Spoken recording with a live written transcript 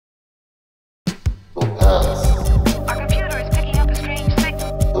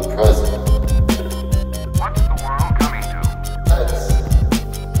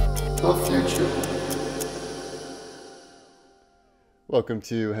Welcome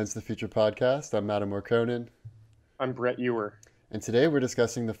to Hence the Future podcast. I'm Mattimore. I'm Brett Ewer. And today we're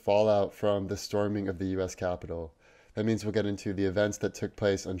discussing the fallout from the storming of the U.S. Capitol. That means we'll get into the events that took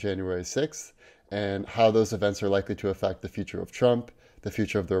place on January 6th and how those events are likely to affect the future of Trump, the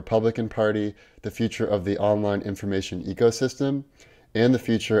future of the Republican Party, the future of the online information ecosystem, and the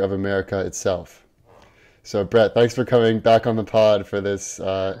future of America itself. So, Brett, thanks for coming back on the pod for this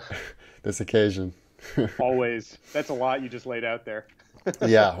this occasion. Always. That's a lot you just laid out there.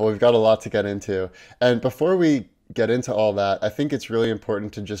 Yeah, well, we've got a lot to get into. And before we get into all that, I think it's really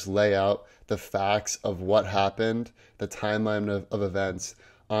important to just lay out the facts of what happened, the timeline of events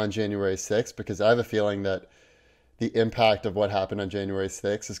on January 6th, because I have a feeling that the impact of what happened on January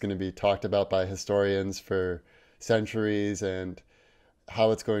 6th is going to be talked about by historians for centuries, and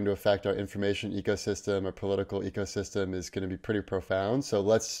how it's going to affect our information ecosystem, our political ecosystem is going to be pretty profound. So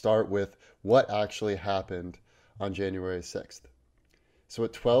let's start with what actually happened on January 6th. So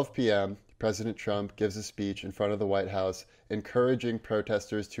at 12 p.m., President Trump gives a speech in front of the White House encouraging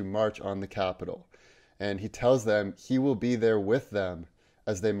protesters to march on the Capitol. And he tells them he will be there with them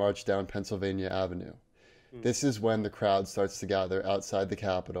as they march down Pennsylvania Avenue. This is when the crowd starts to gather outside the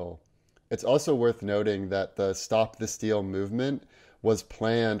Capitol. It's also worth noting that the Stop the Steal movement was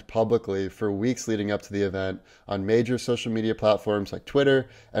planned publicly for weeks leading up to the event on major social media platforms like Twitter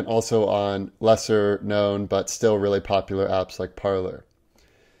and also on lesser known but still really popular apps like Parler.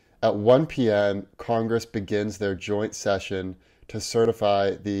 At 1 p.m., Congress begins their joint session to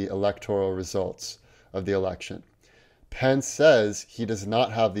certify the electoral results of the election. Pence says he does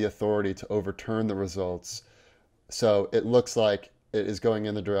not have the authority to overturn the results, so it looks like it is going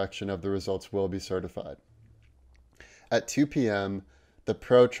in the direction of the results will be certified. At 2 p.m., the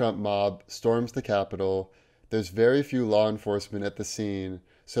pro-Trump mob storms the Capitol. There's very few law enforcement at the scene,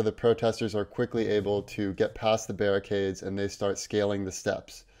 so the protesters are quickly able to get past the barricades and they start scaling the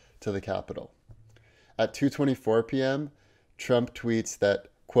steps to the Capitol. At 2:24 p.m., Trump tweets that,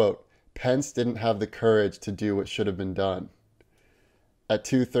 quote, Pence didn't have the courage to do what should have been done. At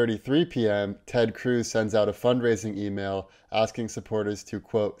 2:33 p.m., Ted Cruz sends out a fundraising email asking supporters to,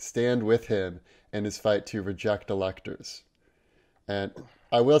 quote, stand with him in his fight to reject electors. And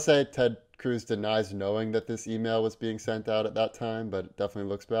I will say Ted Cruz denies knowing that this email was being sent out at that time, but it definitely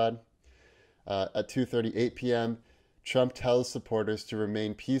looks bad. At 2:38 p.m., Trump tells supporters to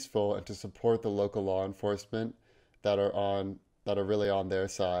remain peaceful and to support the local law enforcement that are really on their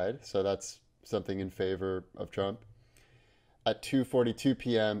side. So that's something in favor of Trump. At 2:42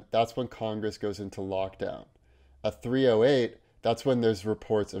 p.m., that's when Congress goes into lockdown. At 3:08, that's when there's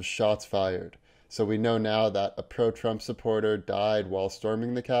reports of shots fired. So we know now that a pro-Trump supporter died while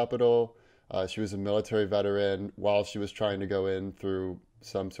storming the Capitol. She was a military veteran. While she was trying to go in through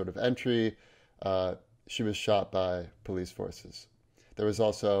some sort of entry, she was shot by police forces. There was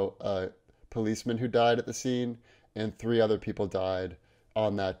also a policeman who died at the scene, and 3 other people died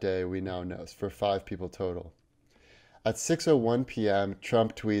on that day, we now know, for 5 people total. At 6:01 p.m.,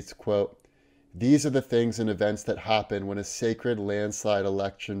 Trump tweets, quote, these are the things and events that happen when a sacred landslide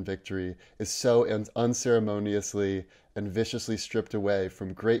election victory is so unceremoniously and viciously stripped away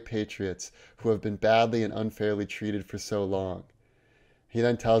from great patriots who have been badly and unfairly treated for so long. He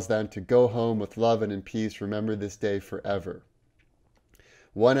then tells them to go home with love and in peace, remember this day forever.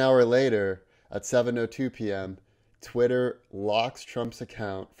 1 hour later, at 7:02 p.m., Twitter locks Trump's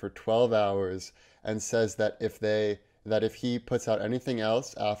account for 12 hours and says that if he puts out anything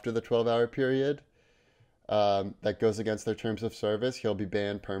else after the 12-hour period that goes against their terms of service, he'll be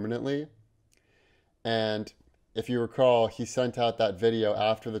banned permanently. And if you recall, he sent out that video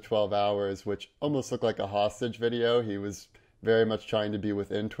after the 12 hours, which almost looked like a hostage video. He was very much trying to be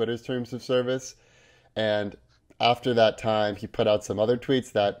within Twitter's terms of service. And after that time, he put out some other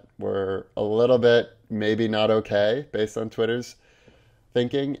tweets that were a little bit maybe not okay based on Twitter's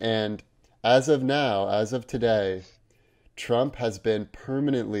thinking. And as of now, as of today, Trump has been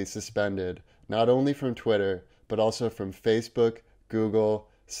permanently suspended, not only from Twitter, but also from Facebook, Google,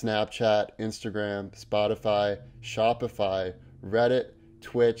 Snapchat, Instagram, Spotify, Shopify, Reddit,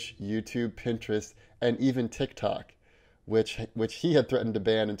 Twitch, YouTube, Pinterest, and even TikTok, which he had threatened to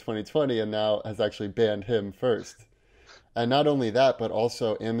ban in 2020 and now has actually banned him first. And not only that, but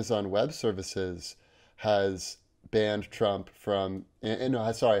also Amazon Web Services has banned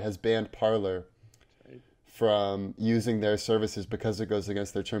has banned Parler from using their services because it goes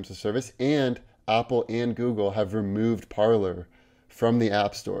against their terms of service, and Apple and Google have removed Parler from the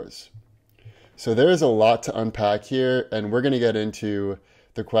app stores. So there is a lot to unpack here, and we're going to get into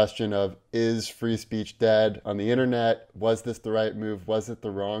the question of, is free speech dead on the internet? Was this the right move? Was it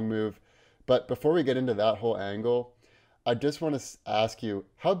the wrong move? But before we get into that whole angle, I just want to ask you,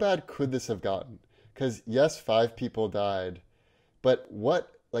 how bad could this have gotten? Because yes, 5 people died, but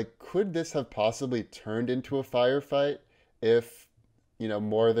could this have possibly turned into a firefight if,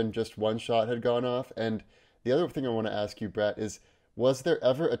 more than just one shot had gone off? And the other thing I want to ask you, Brett, is was there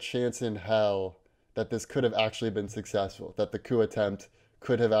ever a chance in hell that this could have actually been successful, that the coup attempt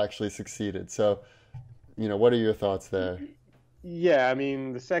could have actually succeeded? So, what are your thoughts there? Yeah, I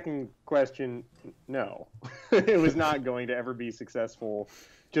mean, the second question, no. It was not going to ever be successful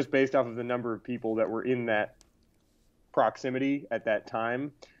just based off of the number of people that were in that proximity at that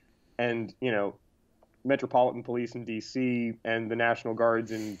time. And, Metropolitan Police in DC and the National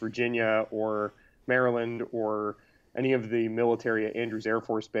Guards in Virginia or Maryland or any of the military at Andrews Air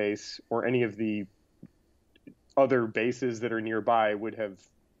Force Base or any of the other bases that are nearby would have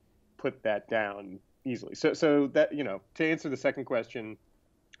put that down easily. So that, to answer the second question,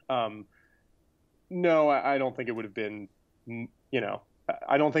 no, I don't think it would have been,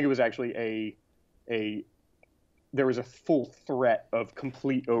 I don't think it was actually there was a full threat of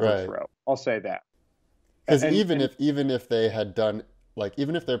complete Right. overthrow. I'll say that. Because And even if they had done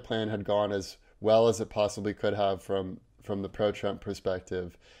even if their plan had gone as well as it possibly could have from the pro-Trump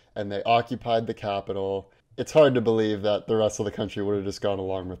perspective, and they occupied the Capitol, it's hard to believe that the rest of the country would have just gone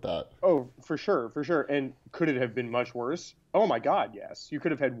along with that. oh, for sure, for sure. And could it have been much worse? Oh my God, yes. You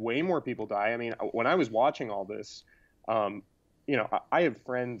could have had way more people die. I mean, when I was watching all this, um, I have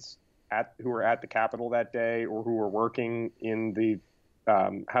friends who were at the Capitol that day or who were working in the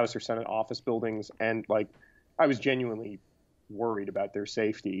House or Senate office buildings, and like I was genuinely worried about their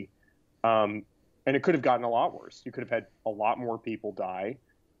safety. And it could have gotten a lot worse. You could have had a lot more people die.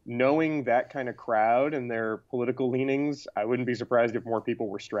 Knowing that kind of crowd and their political leanings, I wouldn't be surprised if more people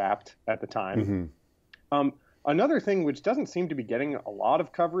were strapped at the time. Hmm. Um, Another thing which doesn't seem to be getting a lot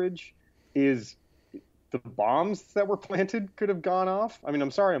of coverage is the bombs that were planted could have gone off. I mean,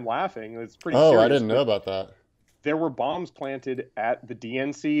 I'm sorry I'm laughing. It's pretty Oh, I serious, didn't know but about that. there were bombs planted at the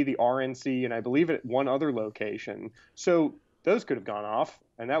DNC, the RNC, and I believe at one other location. So those could have gone off,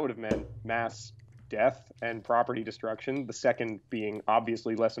 and that would have meant mass death and property destruction, the second being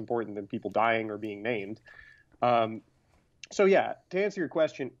obviously less important than people dying or being named. Um, so, yeah, to answer your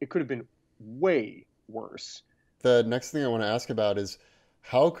question, it could have been way worse. The next thing I want to ask about is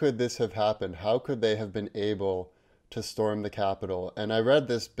how could this have happened? How could they have been able to storm the Capitol? And I read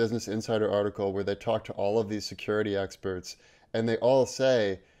this Business Insider article where they talked to all of these security experts, and they all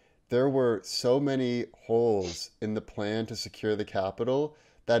say there were so many holes in the plan to secure the Capitol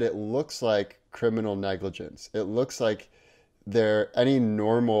that it looks like criminal negligence. It looks like any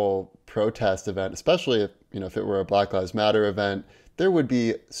normal protest event, especially if it were a Black Lives Matter event, there would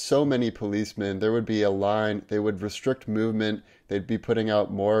be so many policemen, there would be a line, they would restrict movement, they'd be putting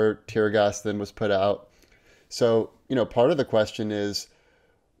out more tear gas than was put out. So, part of the question is,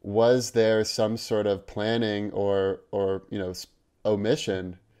 was there some sort of planning or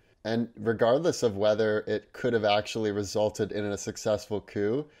omission? And regardless of whether it could have actually resulted in a successful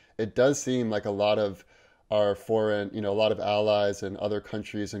coup, it does seem like a lot of our a lot of allies and other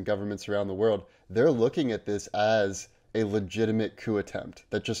countries and governments around the world, they're looking at this as a legitimate coup attempt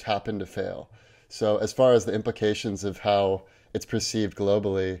that just happened to fail. So as far as the implications of how it's perceived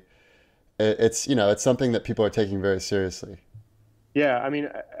globally, it's something that people are taking very seriously. Yeah, I mean,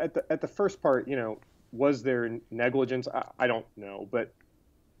 at the first part, was there negligence? I don't know, but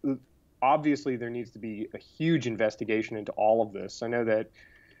obviously there needs to be a huge investigation into all of this. I know that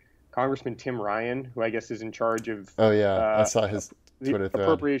Congressman Tim Ryan, who I guess is in charge of Oh yeah, I uh, saw his the Twitter thread.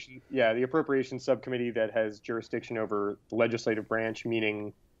 appropriation, yeah, the appropriations subcommittee that has jurisdiction over the legislative branch,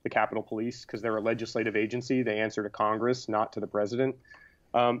 meaning the Capitol Police, because they're a legislative agency. They answer to Congress, not to the president.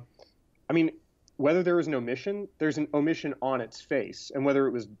 Um, I mean, whether there was an omission, there's an omission on its face, and whether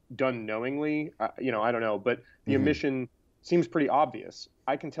it was done knowingly, I don't know. But the Hmm. omission seems pretty obvious.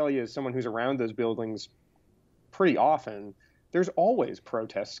 I can tell you, as someone who's around those buildings pretty often, there's always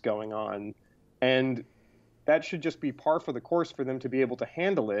protests going on, and that should just be par for the course for them to be able to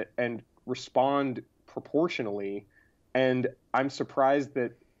handle it and respond proportionally. And I'm surprised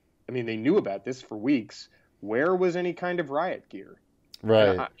that, I mean, they knew about this for weeks. Where was any kind of riot gear? And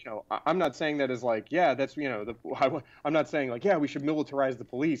Right. I'm not saying that as like, yeah, that's I'm not saying like, yeah, we should militarize the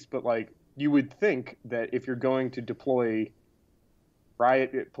police, but like, you would think that if you're going to deploy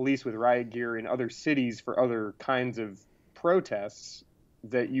riot police with riot gear in other cities for other kinds of protests,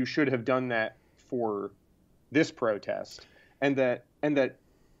 that you should have done that for this protest, and that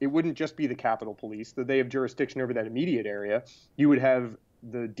it wouldn't just be the Capitol Police, that they have jurisdiction over that immediate area. You would have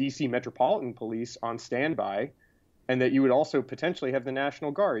the DC Metropolitan Police on standby, and that you would also potentially have the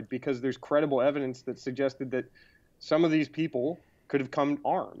National Guard, because there's credible evidence that suggested that some of these people could have come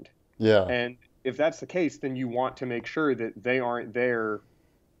armed. Yeah. And if that's the case, then you want to make sure that they aren't there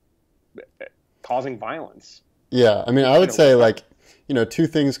causing violence. Yeah. I mean, I You would know, say like, two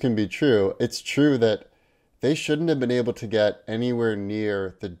things can be true. It's true that they shouldn't have been able to get anywhere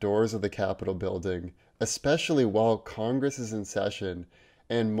near the doors of the Capitol building, especially while Congress is in session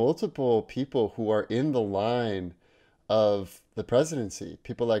and multiple people who are in the line of the presidency,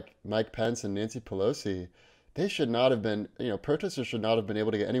 people like Mike Pence and Nancy Pelosi, they should not have been, protesters should not have been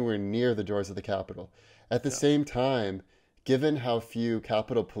able to get anywhere near the doors of the Capitol. At the no. same time, given how few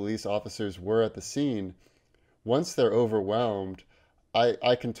Capitol police officers were at the scene, once they're overwhelmed,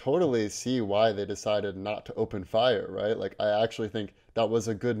 I can totally see why they decided not to open fire, right? Like, I actually think that was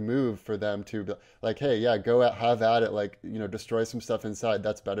a good move for them to be like, hey, yeah, go at, have at it, like, destroy some stuff inside.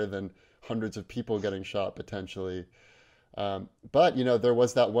 That's better than hundreds of people getting shot potentially. But, there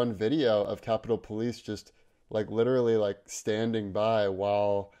was that one video of Capitol Police just like literally like standing by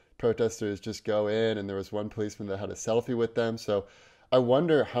while protesters just go in, and there was one policeman that had a selfie with them. So I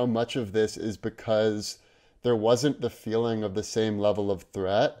wonder how much of this is because there wasn't the feeling of the same level of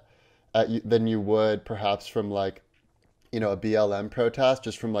threat than you would perhaps from like, a BLM protest,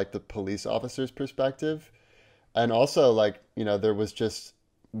 just from like the police officer's perspective. And also like, there was just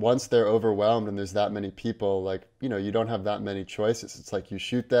once they're overwhelmed and there's that many people, like, you don't have that many choices. It's like you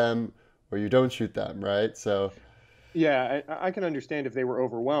shoot them or you don't shoot them, right? So, Yeah, I can understand if they were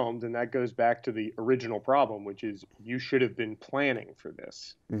overwhelmed, and that goes back to the original problem, which is you should have been planning for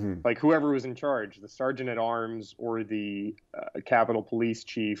this. mhm, Like whoever was in charge, the sergeant at arms or the Capitol Police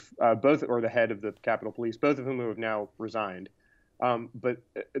chief, both or the head of the Capitol Police, both of whom have now resigned. But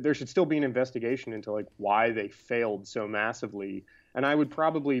there should still be an investigation into like why they failed so massively, and I would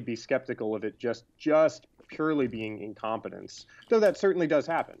probably be skeptical of it just purely being incompetence, though that certainly does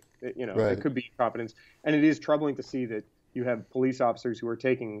happen. It right. could be incompetence, and it is troubling to see that you have police officers who are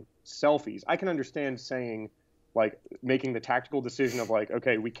taking selfies. I can understand saying, like, making the tactical decision of like,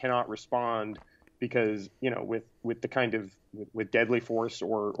 okay, we cannot respond because with the kind of with deadly force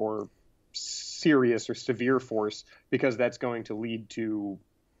or serious or severe force because that's going to lead to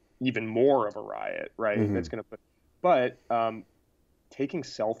even more of a riot, right? Hmm. That's going to put, but taking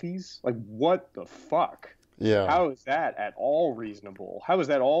selfies, like what the fuck? Yeah. How is that at all reasonable? How is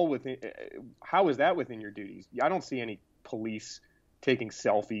that all within? How is that within your duties? I don't see any police taking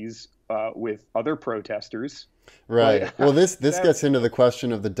selfies with other protesters. Right. Like Well, this that, gets into the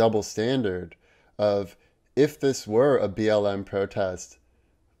question of the double standard of if this were a BLM protest,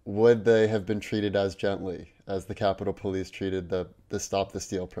 would they have been treated as gently as the Capitol Police treated the Stop the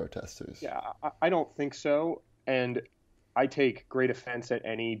Steal protesters? yeah, I don't think so. And I take great offense at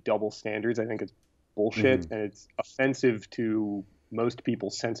any double standards. I think it's bullshit Hmm. and it's offensive to most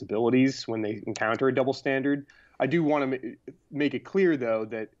people's sensibilities when they encounter a double standard. I do want to make it clear, though,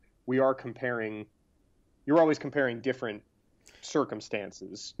 that we are comparing, you're always comparing different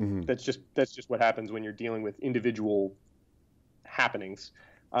circumstances. Hmm. That's just what happens when you're dealing with individual happenings.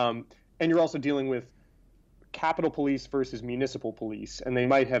 And you're also dealing with Capitol Police versus municipal police, and they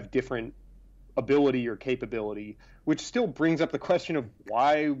might have different ability or capability, which still brings up the question of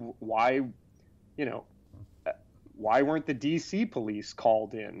why you know why weren't the DC police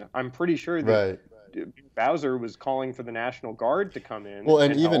called in? I'm pretty sure that Right. Bowser was calling for the National Guard to come in Well,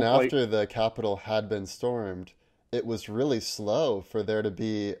 and and even help. Like, after the Capitol had been stormed, it was really slow for there to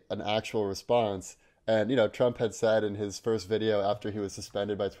be an actual response. And, Trump had said in his first video after he was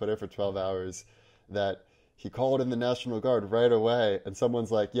suspended by Twitter for 12 hours that he called in the National Guard right away. And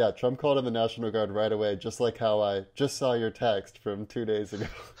someone's like, yeah, Trump called in the National Guard right away, just like how I just saw your text from 2 days ago.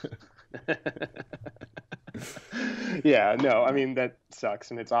 yeah, no, I mean that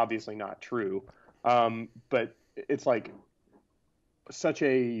sucks, and it's obviously not true. But it's like such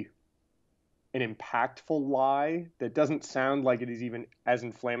an impactful lie that doesn't sound like it is even as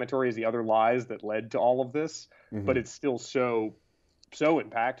inflammatory as the other lies that led to all of this, but Hmm. it's still so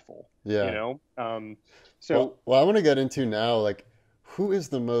impactful, you Yeah. know? Well, So I want to get into now, like, who is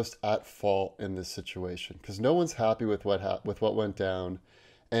the most at fault in this situation? Because no one's happy with with what went down,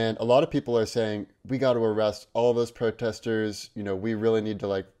 and a lot of people are saying we got to arrest all those protesters. We really need to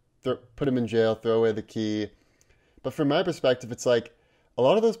like put them in jail, throw away the key. But from my perspective, it's like a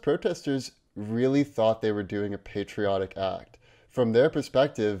lot of those protesters really thought they were doing a patriotic act. From their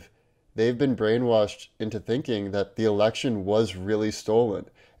perspective, they've been brainwashed into thinking that the election was really stolen,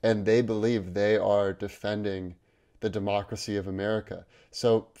 and they believe they are defending the democracy of America.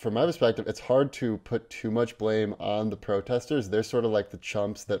 So, from my perspective, it's hard to put too much blame on the protesters. They're sort of like the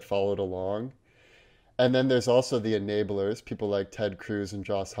chumps that followed along. And then there's also the enablers, people like Ted Cruz and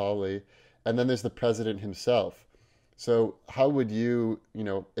Josh Hawley. And then there's the president himself. So how would you,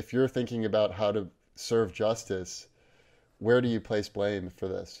 if you're thinking about how to serve justice, where do you place blame for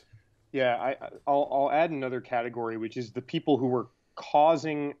this? Yeah, I'll add another category, which is the people who were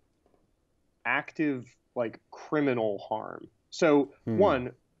causing active like criminal harm. So Hmm.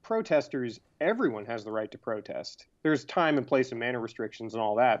 one, protesters, everyone has the right to protest. There's time and place and manner restrictions and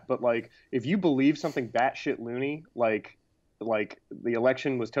all that, but like if you believe something batshit loony, like the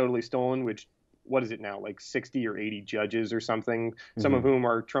election was totally stolen, which what is it now, like 60 or 80 judges or something, some of Hmm. whom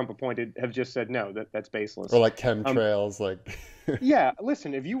are Trump appointed, have just said no, that's Or baseless. like Um, chemtrails, like yeah,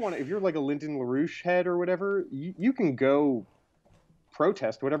 listen, if you want, if you're like a Lyndon LaRouche head or whatever, you can go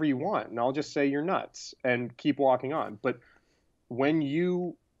protest whatever you want, and I'll just say you're nuts and keep walking on. But when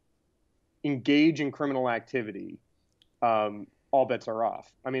you engage in criminal activity, all bets are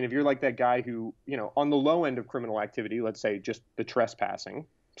off. I mean, if you're like that guy who, on the low end of criminal activity, let's say just the trespassing,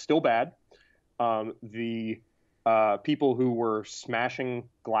 still bad. The people who were smashing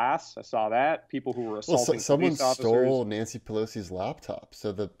glass, I saw that. People who were well, assaulting someone police officers, stole Nancy Pelosi's laptop,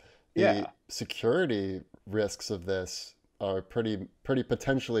 so the yeah. security risks of this are pretty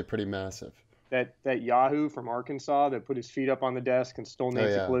potentially pretty massive. That Yahoo from Arkansas that put his feet up on the desk and stole Oh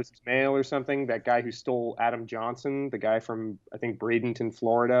Nancy yeah. Pelosi's mail or something. That guy who stole Adam Johnson, the guy from I think Bradenton,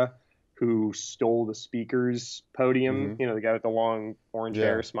 Florida, who stole the speaker's podium. Hmm. The guy with the long orange Yeah.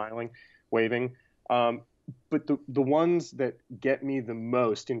 hair, smiling, waving. Um, but the ones that get me the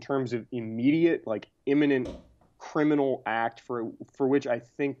most in terms of immediate, like imminent criminal act for which I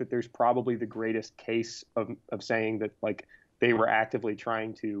think that there's probably the greatest case of saying that like they were actively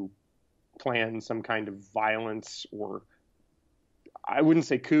trying to plan some kind of violence, or I wouldn't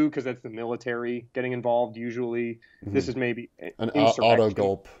say coup because that's the military getting involved usually. This Hmm. is maybe An auto insurrection.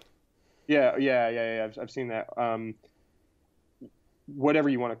 gulp. Yeah. I've seen that. Whatever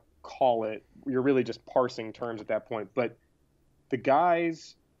you want to call it, you're really just parsing terms at that point. But the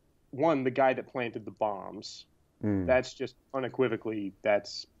guys, one, the guy that planted the bombs, Mm. that's just unequivocally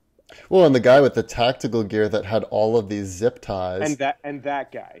that's Well, and the guy with the tactical gear that had all of these zip ties. and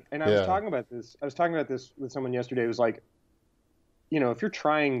that guy. And Yeah. I was talking about this with someone yesterday. It was like, if you're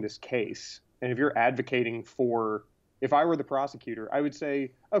trying this case and if you're advocating for, if I were the prosecutor, I would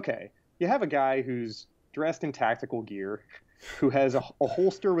say, okay, you have a guy who's dressed in tactical gear, who has a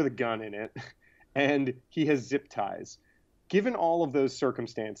holster with a gun in it, and he has zip ties. Given all of those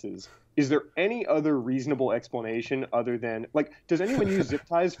circumstances, is there any other reasonable explanation other than, like, does anyone use zip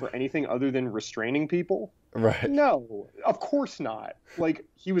ties for anything other than restraining people? Right. No, of course not. Like,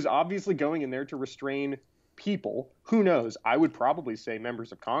 he was obviously going in there to restrain people. Who knows? I would probably say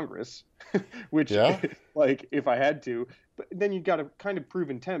members of Congress, which, Yeah. like, if I had to. But then you've got to kind of prove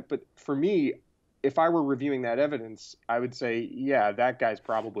intent. But for me, if I were reviewing that evidence, I would say, yeah, that guy's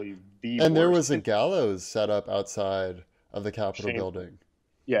probably the And there worst. was a gallows set up outside of the Capitol Shameful. building.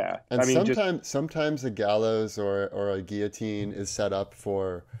 Yeah. And I mean, just, sometimes a gallows or a guillotine is set up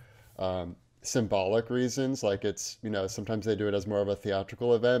for symbolic reasons. Like sometimes they do it as more of a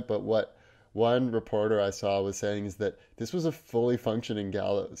theatrical event. But what one reporter I saw was saying is that this was a fully functioning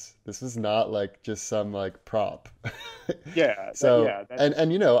gallows. This was not like just some like prop. yeah, So, yeah, and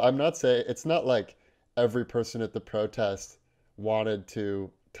I'm not saying it's not like every person at the protest wanted to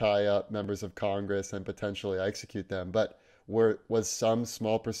tie up members of Congress and potentially execute them, but was some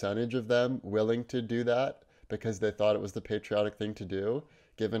small percentage of them willing to do that because they thought it was the patriotic thing to do,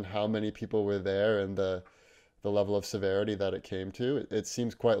 given how many people were there and the level of severity that it came to? It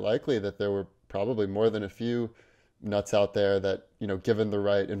seems quite likely that there were probably more than a few nuts out there that, given the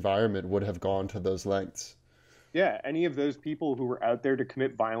right environment, would have gone to those lengths. yeah, any of those people who were out there to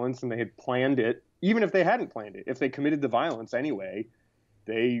commit violence and they had planned it, even if they hadn't planned it, if they committed the violence anyway,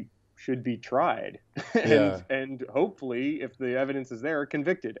 they should be tried Yeah, and hopefully, if the evidence is there,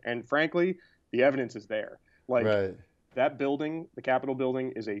 convicted. And frankly, the evidence is there. Like right. that building, the Capitol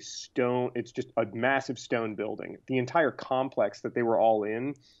building, is a stone. It's just a massive stone building. The entire complex that they were all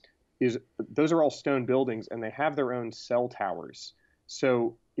in is those are all stone buildings, and they have their own cell towers.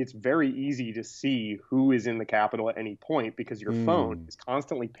 So it's very easy to see who is in the Capitol at any point because your phone Hmm. is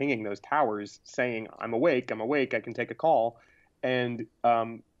constantly pinging those towers saying, I'm awake, I can take a call." And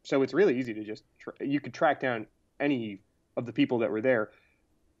so it's really easy to just, you could track down any of the people that were there.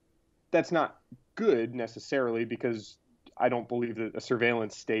 That's not good necessarily because I don't believe that a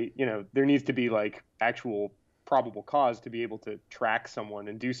surveillance state, there needs to be like actual probable cause to be able to track someone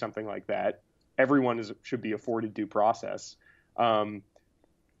and do something like that. Everyone should be afforded due process. Um,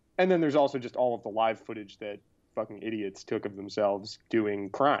 and then there's also just all of the live footage that fucking idiots took of themselves doing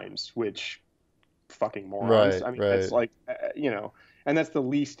crimes, which fucking morons. Right, I mean, that's right. like, and that's the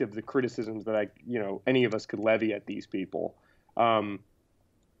least of the criticisms that any of us could levy at these people.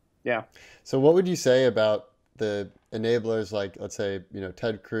 Yeah. So what would you say about the enablers like, let's say,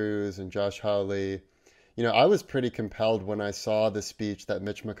 Ted Cruz and Josh Hawley? I was pretty compelled when I saw the speech that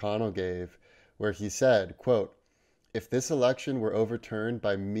Mitch McConnell gave, where he said, quote, "If this election were overturned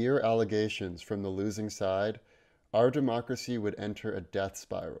by mere allegations from the losing side, our democracy would enter a death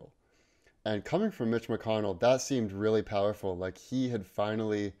spiral." And coming from Mitch McConnell, that seemed really powerful. Like he had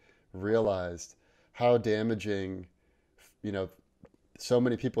finally realized how damaging, you know, so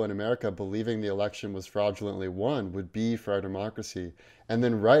many people in America believing the election was fraudulently won would be for our democracy. And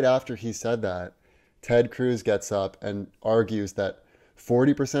then right after he said that, Ted Cruz gets up and argues that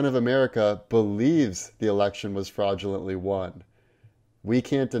 40% of America believes the election was fraudulently won. We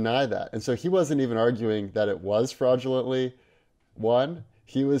can't deny that. And so he wasn't even arguing that it was fraudulently won.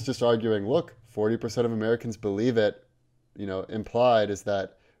 He was just arguing, look, 40% of Americans believe it. Implied is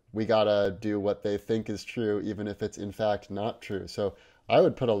that we gotta do what they think is true, even if it's in fact not true. So I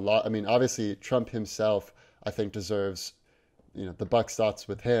would put a lot, obviously Trump himself, I think deserves, the buck stops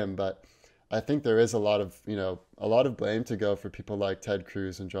with him, but I think there is a lot of blame to go for people like Ted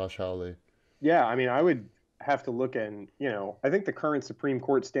Cruz and Josh Hawley. Yeah, I would have to look and, I think the current Supreme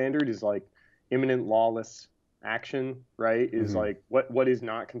Court standard is like imminent lawless action, right? Is like what is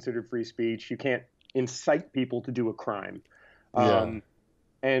not considered free speech. You can't incite people to do a crime.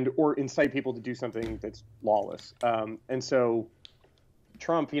 Or incite people to do something that's lawless. And so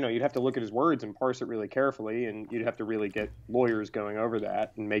Trump, you'd have to look at his words and parse it really carefully, and you'd have to really get lawyers going over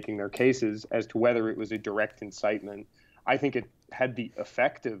that and making their cases as to whether it was a direct incitement. I think it had the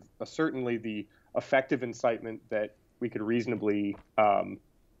effective, certainly the effective incitement that we could reasonably,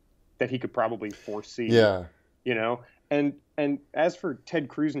 that he could probably foresee. Yeah. And as for Ted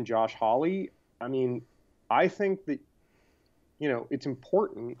Cruz and Josh Hawley, I think that, it's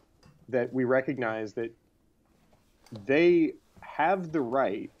important that we recognize that they have the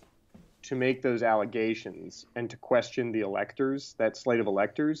right to make those allegations and to question the electors, that slate of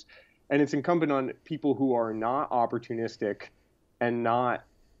electors. And it's incumbent on people who are not opportunistic and not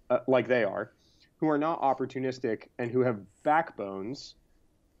like they are, who are not opportunistic and who have backbones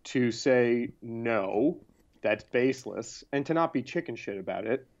to say, no, that's baseless, and to not be chicken shit about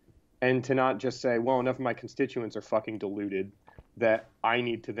it, and to not just say, well, enough of my constituents are fucking deluded that I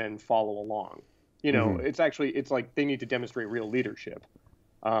need to then follow along. It's like they need to demonstrate real leadership,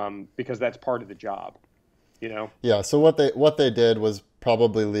 because that's part of the job, Yeah. So what they did was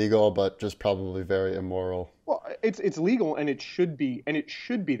probably legal, but just probably very immoral. Well, it's legal, and it should be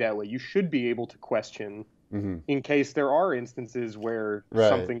that way. You should be able to question in case there are instances where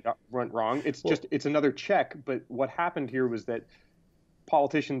something went wrong. It's another check. But what happened here was that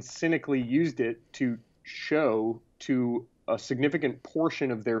politicians cynically used it to show to a significant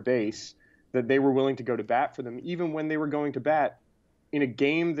portion of their base that they were willing to go to bat for them, even when they were going to bat in a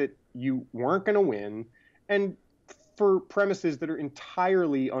game that you weren't going to win, and for premises that are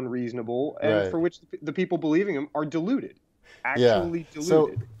entirely unreasonable, and for which the people believing them are deluded, deluded.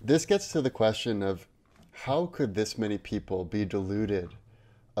 So this gets to the question of how could this many people be deluded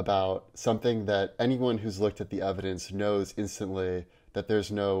about something that anyone who's looked at the evidence knows instantly that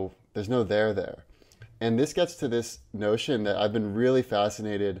there's no there. And this gets to this notion that I've been really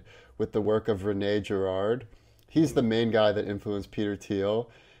fascinated with the work of Rene Girard. He's the main guy that influenced Peter Thiel,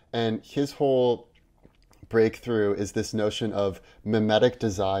 and his whole breakthrough is this notion of mimetic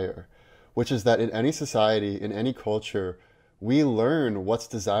desire, which is that in any society, in any culture, we learn what's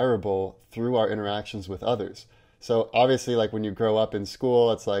desirable through our interactions with others. So obviously, like when you grow up in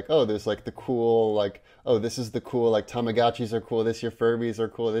school, it's like, oh, there's like the cool, like, oh, this is the cool, like Tamagotchis are cool this year, Furbies are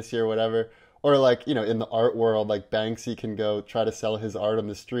cool this year, whatever. Or like, in the art world, like Banksy can go try to sell his art on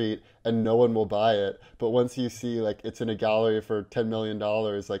the street and no one will buy it. But once you see like it's in a gallery for $10 million,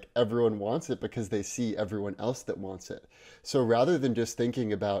 like everyone wants it because they see everyone else that wants it. So rather than just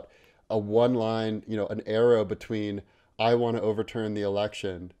thinking about a one line, an arrow between I want to overturn the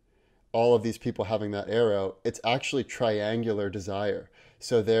election, all of these people having that arrow, it's actually triangular desire.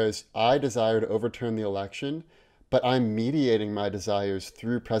 So there's I desire to overturn the election, but I'm mediating my desires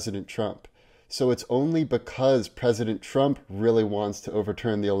through President Trump. So it's only because President Trump really wants to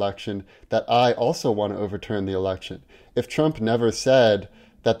overturn the election that I also want to overturn the election. If Trump never said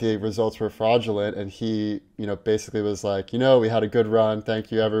that the results were fraudulent and he, basically was like, we had a good run,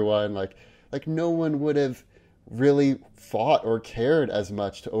 thank you everyone, like no one would have really fought or cared as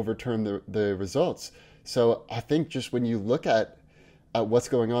much to overturn the results. So I think just when you look at what's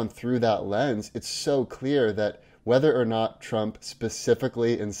going on through that lens, it's so clear that whether or not Trump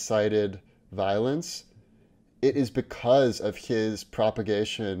specifically incited violence, it is because of his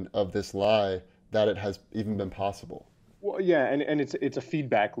propagation of this lie that it has even been possible. Well, yeah, and it's a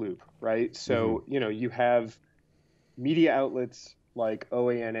feedback loop, right? Hmm. So, you have media outlets like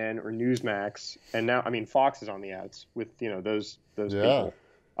OANN or Newsmax, and now, I mean, Fox is on the outs with, those Yeah, people.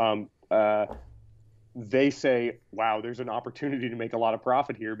 Um, uh, they say, wow, there's an opportunity to make a lot of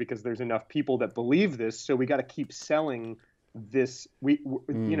profit here because there's enough people that believe this, so we got to keep selling this.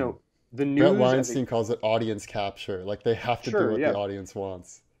 The Brett news as a Weinstein calls it audience capture. Like they have to do sure, what the yeah, audience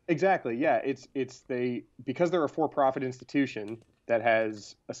wants. exactly, yeah. It's they because they're a for-profit institution that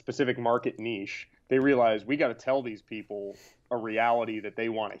has a specific market niche. They realize we got to tell these people a reality that they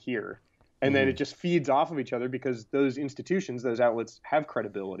want to hear, and then Hmm. it just feeds off of each other because those institutions, those outlets, have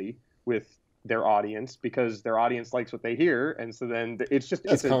credibility with their audience because their audience likes what they hear, and so then It's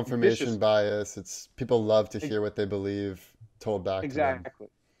it's a confirmation vicious. bias. It's people love to ex- hear what they believe told back to them. Exactly,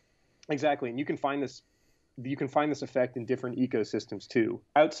 exactly, and you can find this effect in different ecosystems too,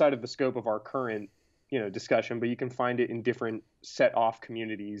 outside of the scope of our current, discussion, but you can find it in different set off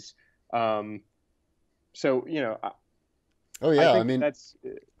communities. Um, so, Oh I yeah, I think mean, that's,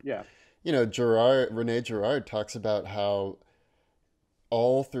 yeah. Rene Girard talks about how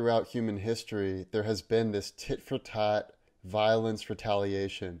all throughout human history there has been this tit for tat violence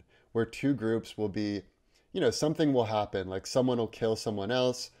retaliation where two groups will be, something will happen, like someone will kill someone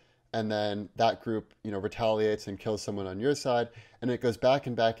else, and then that group, retaliates and kills someone on your side, and it goes back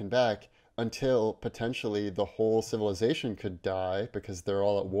and back and back until potentially the whole civilization could die because they're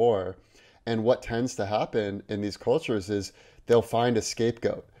all at war. And what tends to happen in these cultures is they'll find a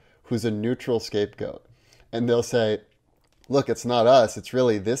scapegoat who's a neutral scapegoat. And they'll say, look, it's not us, it's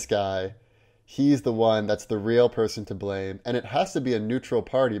really this guy. He's the one that's the real person to blame. And it has to be a neutral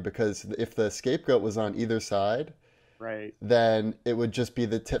party because if the scapegoat was on either side, Right. then it would just be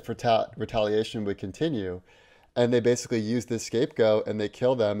the tit for tat retaliation would continue. And they basically use this scapegoat and they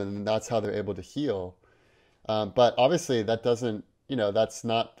kill them, and that's how they're able to heal. But obviously, that doesn't, that's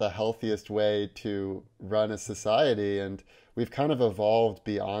not the healthiest way to run a society. And we've kind of evolved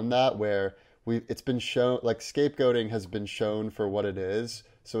beyond that, where it's been shown, like scapegoating has been shown for what it is.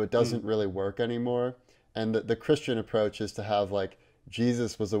 So it Mm. doesn't really work anymore. And the Christian approach is to have like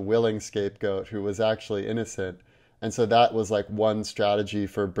Jesus was a willing scapegoat who was actually innocent. And so that was like one strategy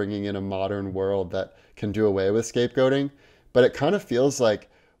for bringing in a modern world that can do away with scapegoating. But it kind of feels like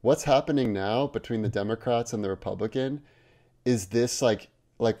what's happening now between the Democrats and the Republican is this like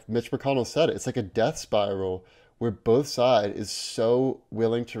Mitch McConnell said, it's like a death spiral where both side is so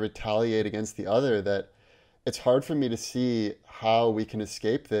willing to retaliate against the other that it's hard for me to see how we can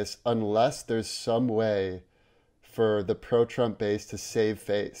escape this unless there's some way for the pro-Trump base to save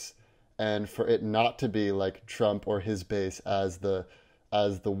face and for it not to be like Trump or his base as the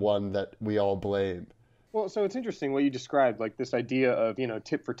one that we all blame. Well, so it's interesting what you described, like this idea of,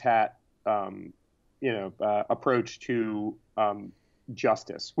 tit for tat, approach to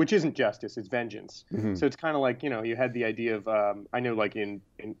justice, which isn't justice, it's vengeance. Hmm. So it's kind of like, you had the idea of, I know like in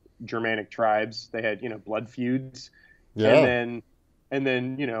Germanic tribes, they had, blood feuds. And Yeah,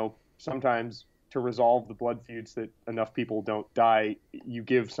 then, sometimes to resolve the blood feuds that enough people don't die, you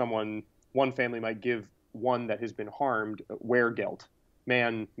give one family might give one that has been harmed wehrgeld,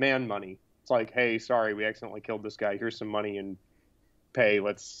 man money. It's like, hey, sorry, we accidentally killed this guy. Here's some money and pay.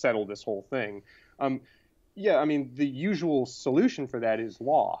 Let's settle this whole thing. Um, yeah, I mean, the usual solution for that is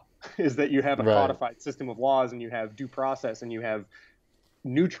law, is that you have a right. codified system of laws and you have due process and you have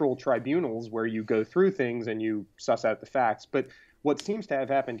neutral tribunals where you go through things and you suss out the facts. But what seems to have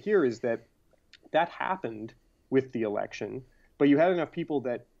happened here is that happened with the election, but you had enough people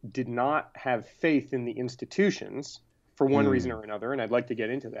that did not have faith in the institutions for one reason Mm, or another, and I'd like to get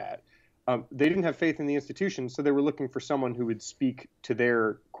into that. They didn't have faith in the institutions, so they were looking for someone who would speak to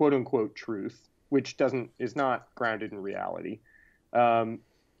their quote unquote truth, which doesn't is not grounded in reality. Um,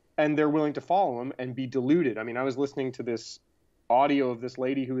 and they're willing to follow him and be deluded. I mean, I was listening to this audio of this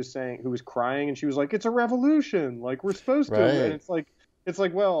lady who was crying, and she was like, "It's a revolution, like we're supposed to," and right. it's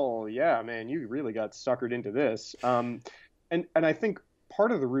like, well, yeah, man, you really got suckered into this. And I think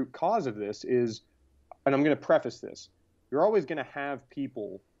part of the root cause of this is, and I'm going to preface this, you're always going to have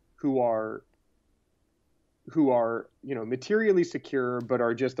people who are materially secure but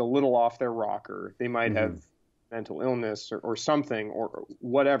are just a little off their rocker. They might Hmm. have mental illness or something or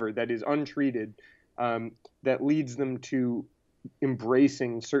whatever that is untreated, that leads them to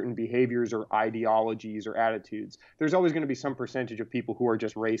embracing certain behaviors or ideologies or attitudes. There's always going to be some percentage of people who are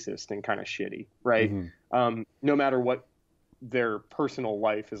just racist and kind of shitty, right? Hmm. No matter what their personal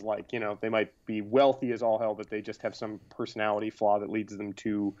life is like. They might be wealthy as all hell, but they just have some personality flaw that leads them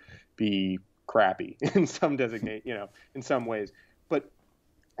to be crappy in some designate, in some ways. But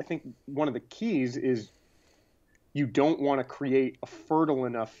I think one of the keys is you don't want to create a fertile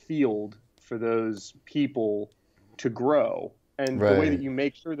enough field for those people to grow. And the way that Right. you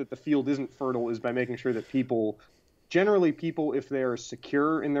make sure that the field isn't fertile is by making sure that generally people, if they're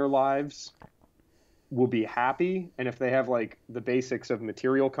secure in their lives, will be happy. And if they have like the basics of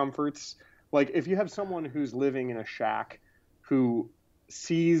material comforts, like if you have someone who's living in a shack who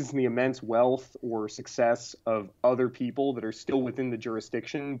sees the immense wealth or success of other people that are still within the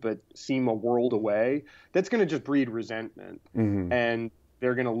jurisdiction but seem a world away, that's going to just breed resentment. Hmm. And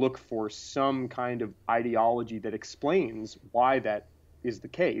they're going to look for some kind of ideology that explains why that is the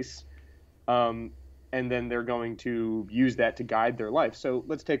case. And then they're going to use that to guide their life. So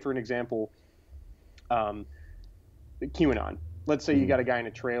let's take, for an example, QAnon. Let's say you got a guy in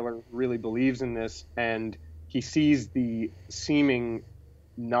a trailer who really believes in this, and he sees the seeming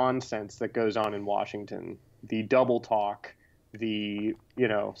nonsense that goes on in Washington, the double talk, the,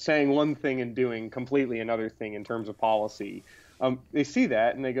 saying one thing and doing completely another thing in terms of policy. They see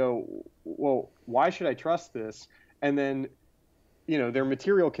that and they go, well, why should I trust this? And then, their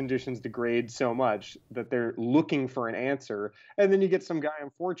material conditions degrade so much that they're looking for an answer. And then you get some guy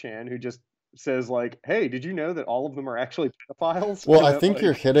on 4chan who just says like, hey, did you know that all of them are actually pedophiles? Well, And I that, think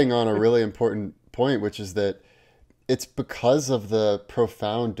you're like, hitting on a really important point, which is that it's because of the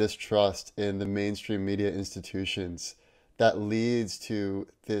profound distrust in the mainstream media institutions that leads to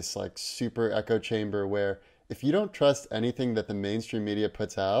this like super echo chamber where if you don't trust anything that the mainstream media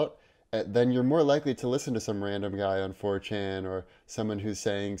puts out, then you're more likely to listen to some random guy on 4chan or someone who's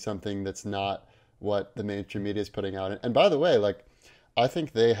saying something that's not what the mainstream media is putting out. And by the way, like I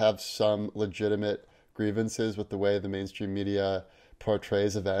think they have some legitimate grievances with the way the mainstream media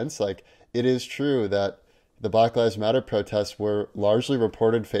portrays events. Like it is true that the Black Lives Matter protests were largely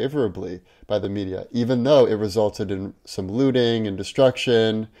reported favorably by the media, even though it resulted in some looting and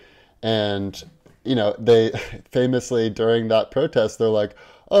destruction. And, they famously during that protest, they're like,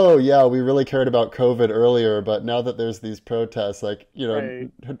 oh, yeah, we really cared about COVID earlier, but now that there's these protests, like, right.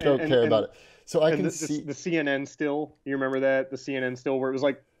 And, don't and, care about and, it. So I and can the see, CNN still, you remember that? The CNN still, where it was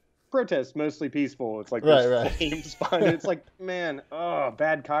like, protests mostly peaceful. It's like there's right, right. flames behind it. It's like, man,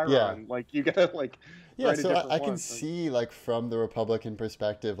 bad Yeah. Chiron. Like you gotta like Yeah, write a so different I can one. see, like, from the Republican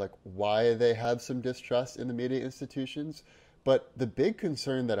perspective, like, why they have some distrust in the media institutions. But the big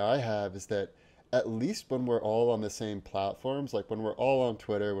concern that I have is that at least when we're all on the same platforms, like when we're all on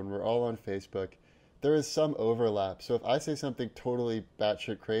Twitter, when we're all on Facebook, there is some overlap. So if I say something totally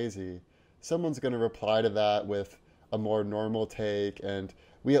batshit crazy, someone's going to reply to that with a more normal take, and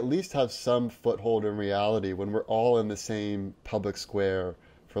we at least have some foothold in reality when we're all in the same public square,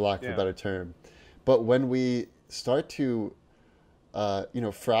 for lack of a Yeah, better term. But when we start to,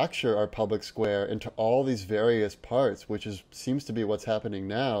 fracture our public square into all these various parts, which seems to be what's happening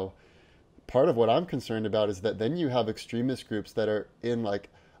now, part of what I'm concerned about is that then you have extremist groups that are in like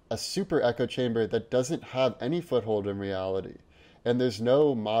a super echo chamber that doesn't have any foothold in reality. And there's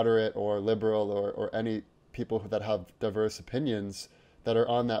no moderate or liberal or any people that have diverse opinions that are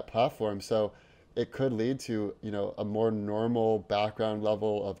on that platform. So it could lead to, a more normal background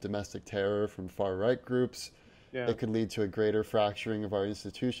level of domestic terror from far right groups. yeah. It could lead to a greater fracturing of our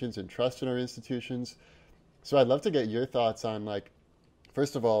institutions and trust in our institutions. So I'd love to get your thoughts on like,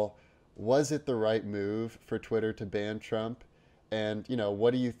 first of all, was it the right move for Twitter to ban Trump? And,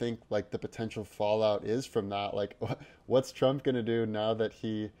 what do you think like the potential fallout is from that? Like what's Trump going to do now that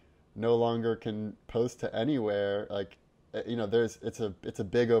he no longer can post to anywhere? Like it's a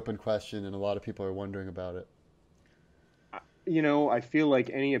big open question and a lot of people are wondering about it. I feel like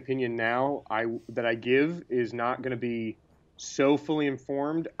any opinion now that I give is not going to be so fully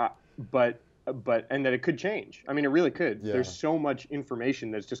informed, but and that it could change. I mean, it really could. Yeah, There's so much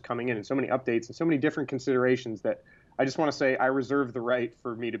information that's just coming in, and so many updates, and so many different considerations that I just want to say I reserve the right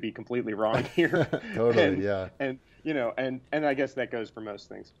for me to be completely wrong here, totally. and Yeah. and I guess that goes for most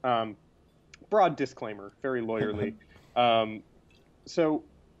things. Broad disclaimer, very lawyerly. Um, so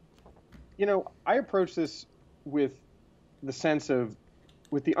I approach this with the sense of,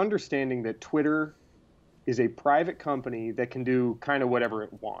 with the understanding that Twitter is a private company that can do kind of whatever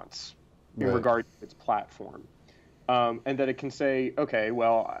it wants in Right. regard to its platform. And that it can say, okay,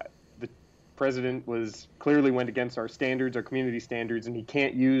 well, the president clearly went against our standards, our community standards, and he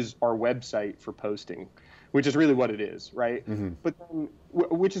can't use our website for posting, which is really what it is, right? Hmm. But then,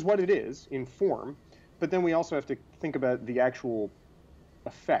 which is what it is in form. But then we also have to think about the actual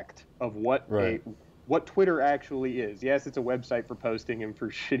effect of Right. what Twitter actually is. Yes, it's a website for posting and for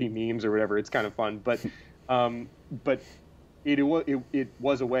shitty memes or whatever. It's kind of fun, but it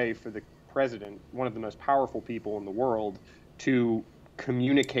was a way for the president, one of the most powerful people in the world, to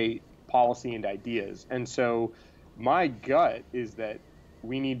communicate policy and ideas. And so my gut is that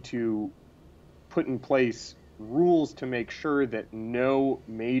we need to put in place rules to make sure that no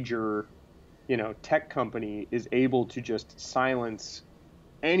major, tech company is able to just silence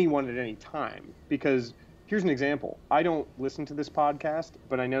anyone at any time. Because here's an example. I don't listen to this podcast,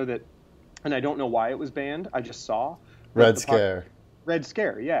 but I know that, and I don't know why it was banned. I just saw that Red Scare. Red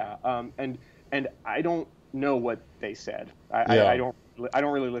Scare, yeah. And I don't know what they said. Yeah. I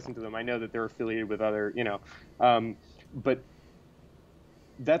don't really listen to them. I know that they're affiliated with other, but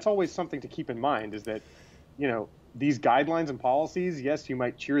that's always something to keep in mind, is that, these guidelines and policies, yes, you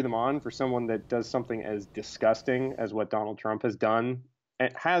might cheer them on for someone that does something as disgusting as what Donald Trump has done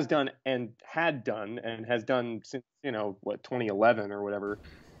and had done since, 2011 or whatever.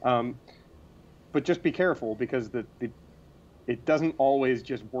 But just be careful, because it doesn't always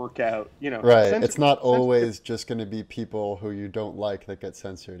just work out, Right. It's not always just going to be people who you don't like that get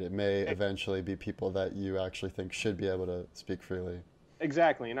censored. It may eventually be people that you actually think should be able to speak freely.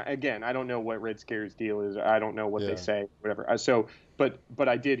 Exactly. And again, I don't know what Red Scare's deal is. I don't know what Yeah. they say, whatever. But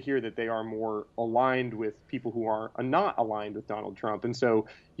I did hear that they are more aligned with people who are not aligned with Donald Trump. And so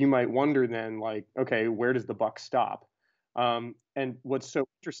you might wonder then, like, okay, where does the buck stop? And what's so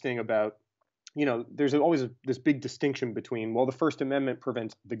interesting about, there's always this big distinction between, well, the First Amendment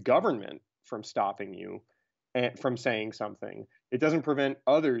prevents the government from stopping you from saying something. It doesn't prevent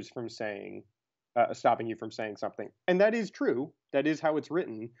others from stopping you from saying something. And that is true. That is how it's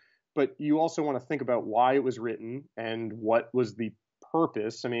written. But you also want to think about why it was written and what was the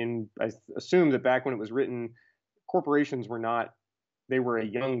purpose. I mean, I assume that back when it was written, corporations they were a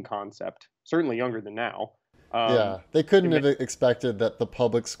young concept, certainly younger than now. Yeah, they couldn't have expected that the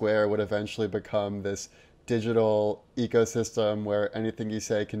public square would eventually become this digital ecosystem where anything you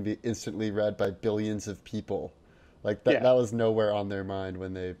say can be instantly read by billions of people. Like that was nowhere on their mind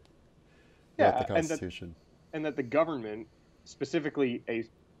when they wrote the Constitution. And that the government, specifically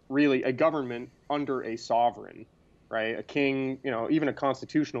a government under a sovereign, right? A king, even a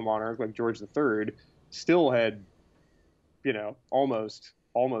constitutional monarch like George III still had, almost,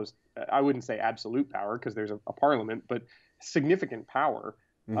 I wouldn't say absolute power, because there's a parliament, but significant power.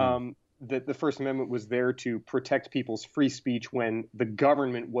 Mm-hmm. That the First Amendment was there to protect people's free speech when the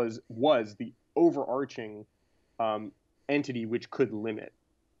government was the overarching entity which could limit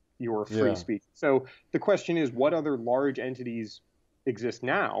your free speech. So the question is, what other large entities exist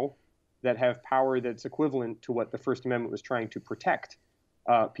now that have power that's equivalent to what the First Amendment was trying to protect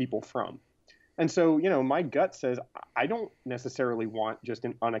people from? And so, my gut says I don't necessarily want just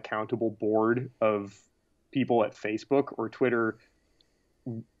an unaccountable board of people at Facebook or Twitter,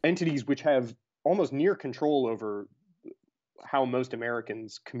 entities which have almost near control over how most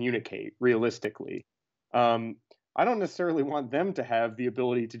Americans communicate realistically. I don't necessarily want them to have the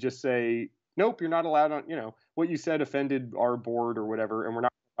ability to just say, nope, you're not allowed on, what you said offended our board or whatever, and we're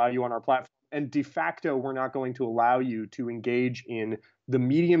not going to allow you on our platform. And de facto, we're not going to allow you to engage in the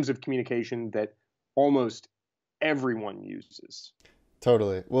mediums of communication that almost everyone uses.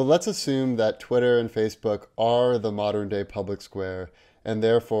 Totally. Well, let's assume that Twitter and Facebook are the modern day public square, and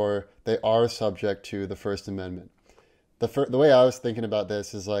therefore they are subject to the First Amendment. The way I was thinking about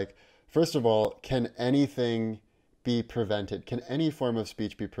this is like, first of all, can anything be prevented? Can any form of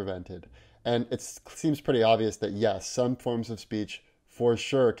speech be prevented? And it seems pretty obvious that yes, some forms of speech for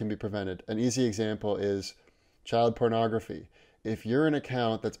sure can be prevented. An easy example is child pornography. If you're an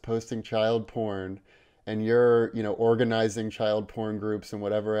account that's posting child porn and you're, organizing child porn groups and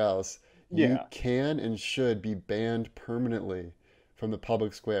whatever else, you can and should be banned permanently from the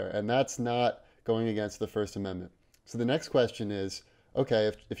public square. And that's not going against the First Amendment. So the next question is,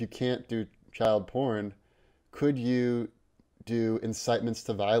 okay, if you can't do child porn, could you do incitements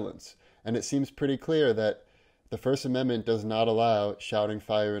to violence? And it seems pretty clear that the First Amendment does not allow shouting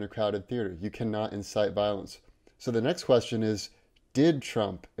fire in a crowded theater. You cannot incite violence. So the next question is, did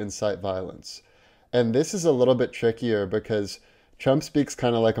Trump incite violence? And this is a little bit trickier because Trump speaks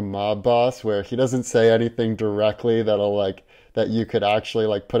kind of like a mob boss, where he doesn't say anything directly that you could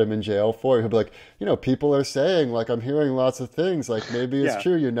actually put him in jail for. He'll be like, people are saying, I'm hearing lots of things, maybe it's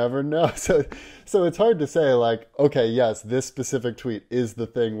true, you never know. So it's hard to say okay, yes, this specific tweet is the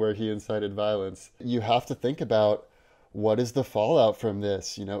thing where he incited violence. You have to think about, what is the fallout from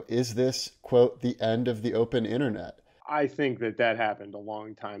this? Is this, quote, the end of the open internet? I think that happened a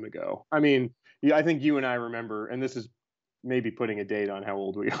long time ago. I mean, I think you and I remember, and this is maybe putting a date on how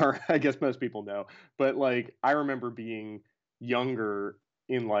old we are. I guess most people know, but I remember being younger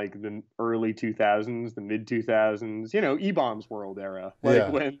in the early 2000s, the mid 2000s, E-bombs world era,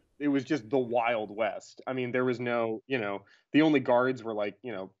 when it was just the Wild West. I mean, there was no, the only guards were like,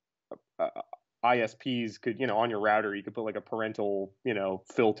 uh, ISPs could, on your router, you could put like a parental,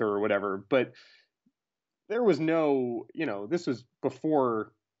 filter or whatever. But there was no, this was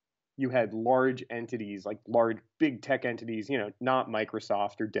before you had large entities, like large, big tech entities, not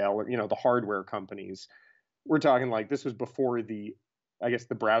Microsoft or Dell or, the hardware companies. We're talking like this was before I guess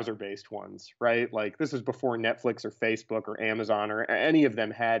the browser based ones, right? Like this was before Netflix or Facebook or Amazon or any of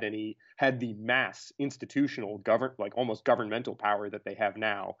them had the mass institutional like almost governmental power that they have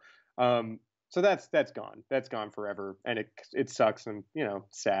now. So that's gone. That's gone forever, and it sucks and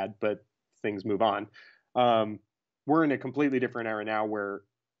sad, but things move on. We're in a completely different era now where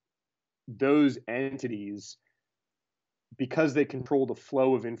those entities, because they control the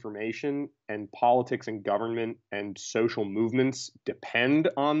flow of information, and politics and government and social movements depend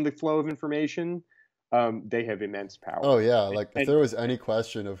on the flow of information, they have immense Oh power. yeah, like if And there was any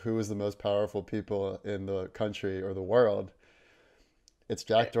question of who was the most powerful people in the country or the world, it's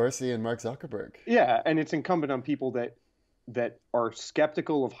Jack Dorsey and Mark Zuckerberg. yeah, and it's incumbent on people that are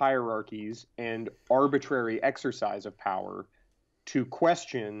skeptical of hierarchies and arbitrary exercise of power to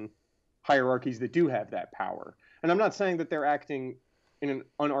question hierarchies that do have that power. And I'm not saying that they're acting in an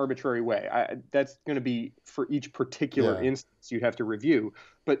unarbitrary way. That's going to be for each particular Yeah. instance you'd have to review.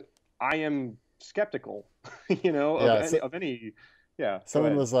 But I am skeptical, of Yeah, any so of any. Yeah, go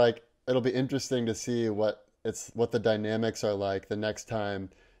someone ahead. was like, it'll be interesting to see what the dynamics are like the next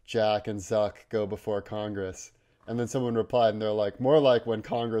time Jack and Zuck go before Congress. And then someone replied and they're like, more like when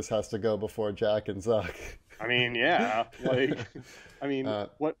Congress has to go before Jack and Zuck. I mean, yeah, like, I mean, uh,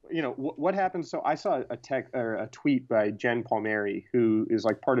 what happened? So I saw a tech or a tweet by Jen Palmieri, who is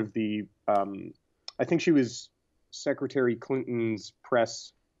like part of I think she was Secretary Clinton's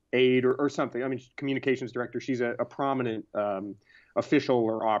press aide or something. I mean, communications director. She's a prominent official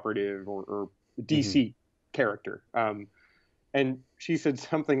or operative or mhm. DC character. And she said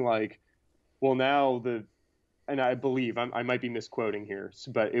something like, well, now and I believe I might be misquoting here,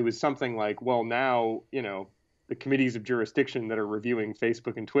 but it was something like, well, now, the committees of jurisdiction that are reviewing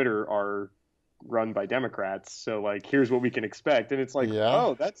Facebook and Twitter are run by Democrats. So like, here's what we can expect. And it's like, Yeah.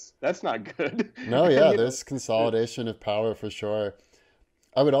 oh, that's not good. No, And, yeah, there's consolidation of power for sure.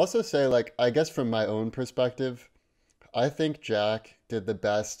 I would also say, like, I guess from my own perspective, I think Jack did the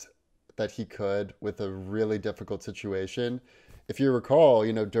best that he could with a really difficult situation. If you recall,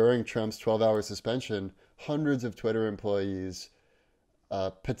 during Trump's 12-hour suspension, hundreds of Twitter employees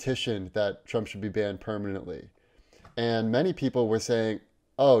petitioned that Trump should be banned permanently. And many people were saying,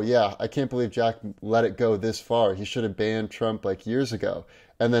 oh, yeah, I can't believe Jack let it go this far. He should have banned Trump like years ago.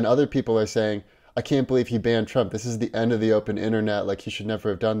 And then other people are saying, I can't believe he banned Trump. This is the end of the open internet. Like, he should never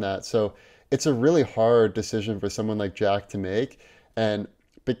have done that. So it's a really hard decision for someone like Jack to make. And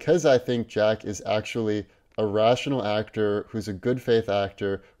because I think Jack is actually a rational actor who's a good faith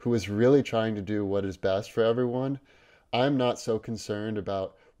actor who is really trying to do what is best for everyone, I'm not so concerned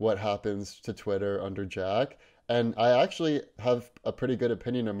about what happens to Twitter under Jack. And I actually have a pretty good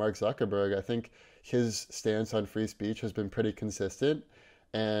opinion of Mark Zuckerberg. I think his stance on free speech has been pretty consistent.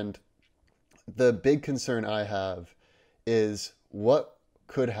 And the big concern I have is what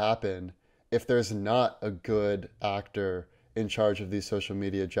could happen if there's not a good actor in charge of these social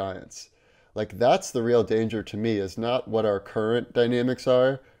media giants. Like, that's the real danger to me, is not what our current dynamics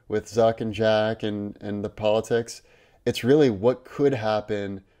are with Zuck and Jack and the politics. It's really what could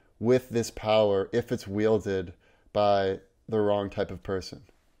happen with this power if it's wielded by the wrong type of person.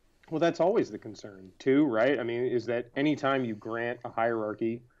 well, that's always the concern too, right? I mean, is that anytime you grant a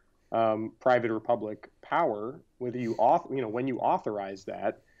hierarchy, private or public power, whether when you authorize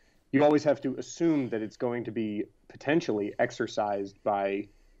that, you always have to assume that it's going to be potentially exercised by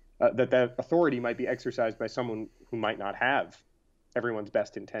that authority might be exercised by someone who might not have everyone's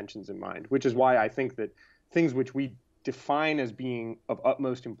best intentions in mind, which is why I think that things which we define as being of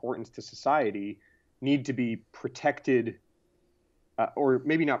utmost importance to society need to be protected, or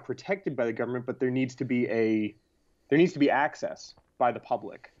maybe not protected by the government, but there needs to be access by the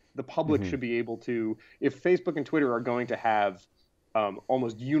public. The public Hmm. should be able to, if Facebook and Twitter are going to have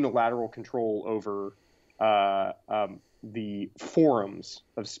almost unilateral control over the forums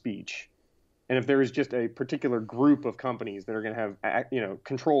of speech, and if there is just a particular group of companies that are going to have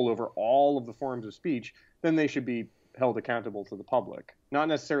control over all of the forms of speech, then they should be held accountable to the public, not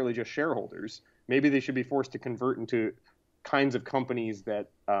necessarily just shareholders. Maybe they should be forced to convert into kinds of companies that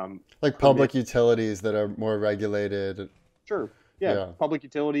Like permit. public utilities that are more regulated. Sure, yeah, Yeah. public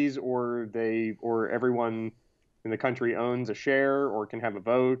utilities, or everyone in the country owns a share or can have a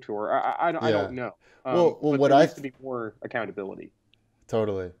vote, or I Yeah. don't know. Well, But what there I needs to be more accountability.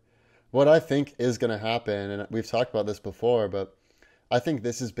 totally. What I think is going to happen, and we've talked about this before, but I think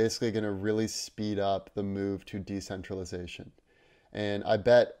this is basically going to really speed up the move to decentralization. And I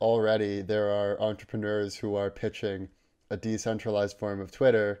bet already there are entrepreneurs who are pitching a decentralized form of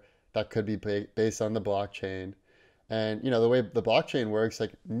Twitter that could be based on the blockchain. And the way the blockchain works,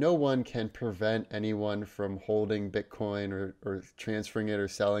 like no one can prevent anyone from holding Bitcoin or transferring it or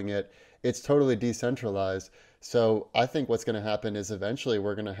selling it. It's totally decentralized. So I think what's going to happen is eventually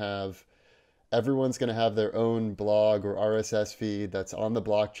we're going to have everyone's going to have their own blog or RSS feed that's on the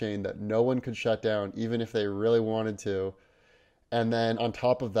blockchain that no one could shut down, even if they really wanted to. And then on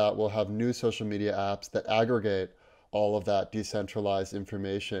top of that, we'll have new social media apps that aggregate all of that decentralized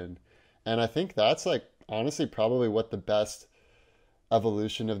information. And I think that's like honestly probably what the best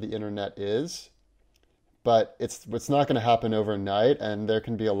evolution of the internet is. But it's not going to happen overnight, and there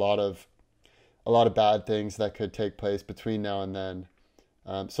can be a lot of bad things that could take place between now and then.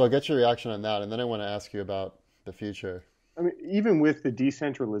 So I'll get your reaction on that, and then I want to ask you about the future. I mean, even with the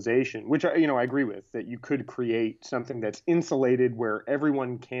decentralization, which I agree with, that you could create something that's insulated where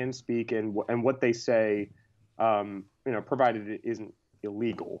everyone can speak and what they say, provided it isn't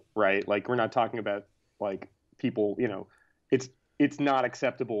illegal, right? Like we're not talking about like people, it's not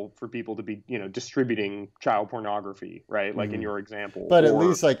acceptable for people to be, distributing child pornography, right? Like in your example. But at or,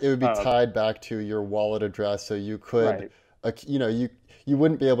 least like it would be tied back to your wallet address, so you could, right, you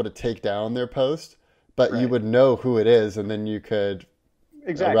wouldn't be able to take down their post, but you right. would know who it is, and then you could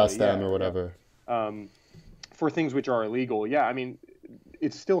Exactly, arrest them yeah, or whatever. yeah. For things which are illegal, yeah, I mean,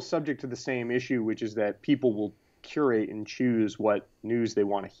 it's still subject to the same issue, which is that people will curate and choose what news they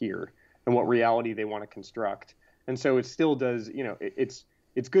want to hear and what reality they want to construct. And so it still does, it's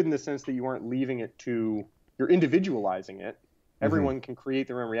good in the sense that you aren't leaving it to, you're individualizing it. Everyone can create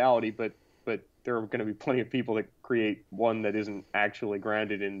their own reality, but there are going to be plenty of people that create one that isn't actually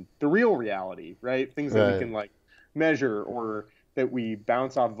grounded in the real reality, right? Things that we can like measure or that we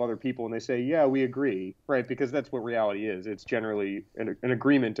bounce off of other people and they say, yeah, we agree, right? Because that's what reality is. It's generally an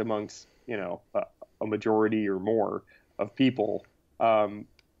agreement amongst, a majority or more of people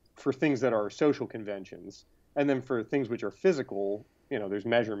for things that are social conventions. And then for things which are physical, there's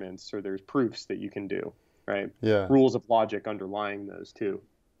measurements or there's proofs that you can do, right? Yeah. Rules of logic underlying those too.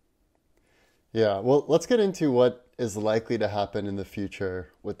 Yeah. Well, let's get into what is likely to happen in the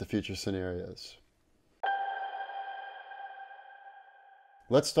future with the future scenarios.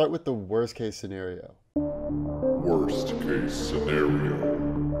 Let's start with the worst case scenario. Worst case scenario.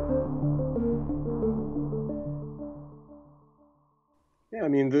 Yeah, I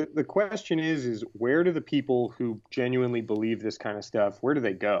mean, the question is where do the people who genuinely believe this kind of stuff, where do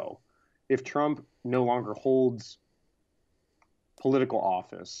they go? If Trump no longer holds political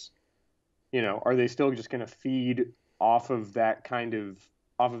office, are they still just going to feed off of that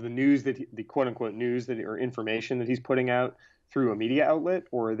off of the news the quote unquote news or information that he's putting out through a media outlet,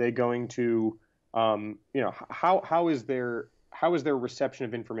 or are they going to, how is their reception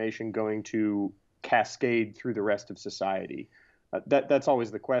of information going to cascade through the rest of society? That's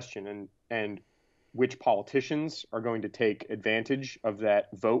always the question, and which politicians are going to take advantage of that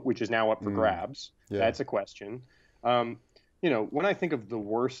vote, which is now up for grabs. Yeah. That's a question. When I think of the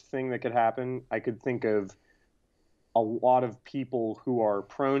worst thing that could happen, I could think of a lot of people who are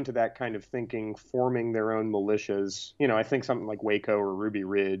prone to that kind of thinking forming their own militias. I think something like Waco or Ruby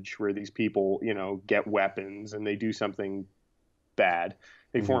Ridge, where these people, get weapons and they do something bad.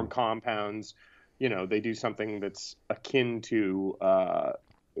 They form compounds. They do something that's akin to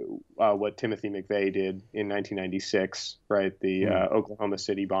what Timothy McVeigh did in 1996, right? The Oklahoma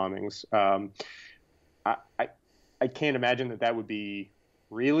City bombings. I can't imagine that would be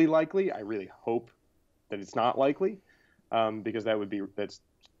really likely. I really hope that it's not likely, because that's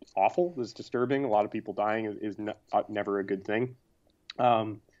awful. That's disturbing. A lot of people dying is never a good thing.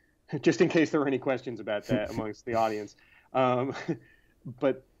 Just in case there are any questions about that amongst the audience.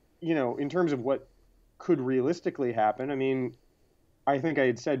 But in terms of what could realistically happen, I mean, I think I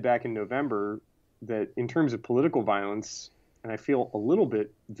had said back in November that in terms of political violence, and I feel a little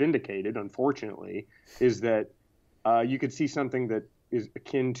bit vindicated, unfortunately, is that you could see something that is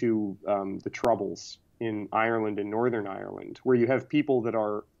akin to the Troubles in Ireland and Northern Ireland, where you have people that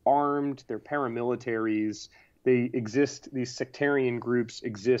are armed, they're paramilitaries, these sectarian groups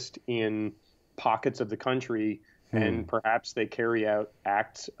exist in pockets of the country, and perhaps they carry out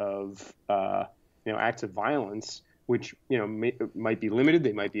acts of violence, which might be limited,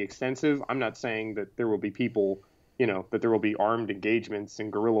 they might be extensive. I'm not saying that there will be people, that there will be armed engagements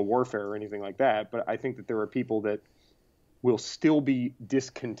and guerrilla warfare or anything like that, but I think that there are people that will still be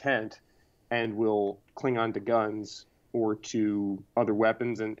discontent and will cling on to guns or to other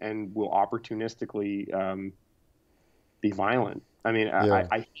weapons, and will opportunistically be violent. I mean, Yeah.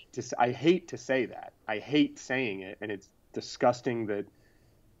 I hate to say that. I hate saying it, and it's disgusting that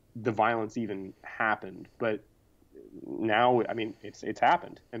the violence even happened. But now, I mean, it's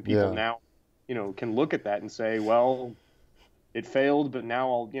happened, and people Yeah. now, can look at that and say, well, it failed, but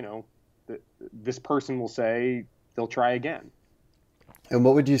now this person will say they'll try again. And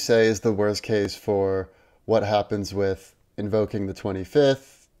what would you say is the worst case for what happens with invoking the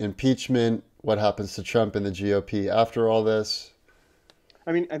 25th, impeachment, what happens to Trump and the GOP after all this?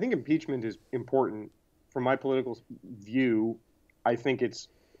 I mean, I think impeachment is important. From my political view, I think it's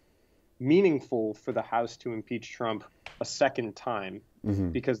meaningful for the House to impeach Trump a second time, Hmm.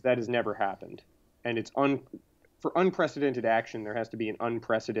 because that has never happened. And for unprecedented action, there has to be an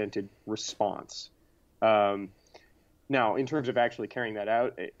unprecedented response. Um, Now, in terms of actually carrying that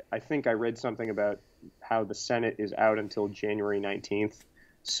out, I think I read something about how the Senate is out until January 19th.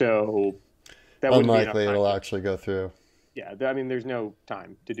 So that wouldn't be enough Unlikely time. it'll actually go through. Yeah, I mean, there's no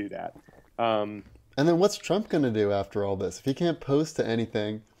time to do that. Um, And then what's Trump going to do after all this? If he can't post to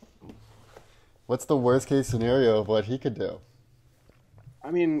anything, what's the worst case scenario of what he could do?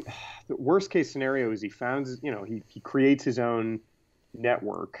 I mean, the worst case scenario is he creates his own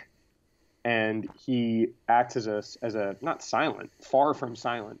network, and he acts as a not silent, far from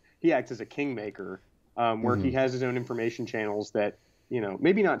silent. He acts as a kingmaker, where he Hmm. has his own information channels that,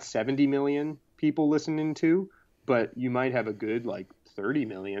 maybe not 70 million people listening to, but you might have a good like 30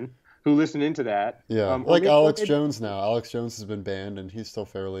 million who listen into that. Yeah, Or like maybe, or Alex maybe, Jones now. Alex Jones has been banned and he's still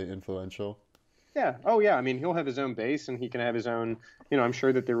fairly influential. yeah, oh yeah. I mean, he'll have his own base, and he can have his own. I'm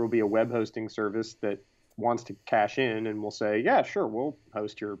sure that there will be a web hosting service that wants to cash in and will say, yeah, sure, we'll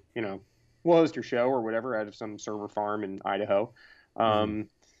host your show or whatever out of some server farm in Idaho. Hmm. Um,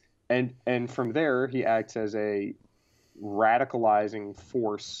 and from there, he acts as a radicalizing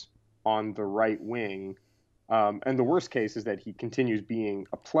force on the right wing. And the worst case is that he continues being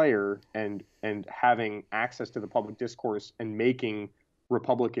a player and having access to the public discourse and making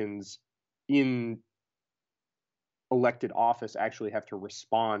Republicans in elected office actually have to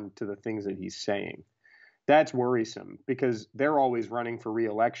respond to the things that he's saying. That's worrisome because they're always running for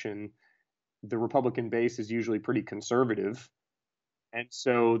reelection. The Republican base is usually pretty conservative. And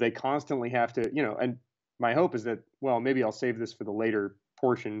so they constantly have to, and my hope is that, well, maybe I'll save this for the later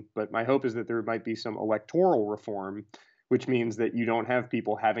portion, but my hope is that there might be some electoral reform, which means that you don't have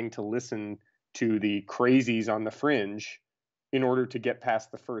people having to listen to the crazies on the fringe in order to get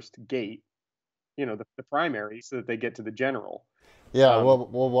past the first gate, the primary, so that they get to the general. Yeah,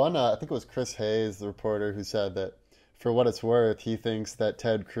 Um, one, I think it was Chris Hayes, the reporter, who said that for what it's worth, he thinks that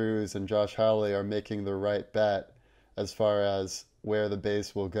Ted Cruz and Josh Hawley are making the right bet as far as where the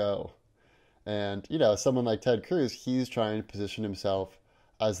base will go. And, someone like Ted Cruz, he's trying to position himself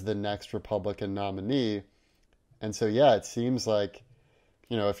as the next Republican nominee. And so, yeah, it seems like,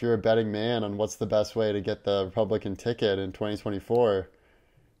 if you're a betting man on what's the best way to get the Republican ticket in 2024,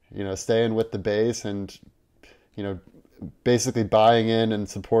 staying with the base and, you know, basically buying in and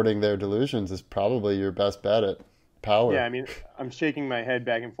supporting their delusions is probably your best bet at yeah, power. I mean, I'm shaking my head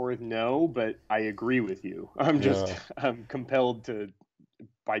back and forth. No, but I agree with you. Yeah. I'm compelled to,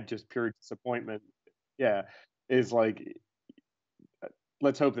 by just pure disappointment. Yeah, is like,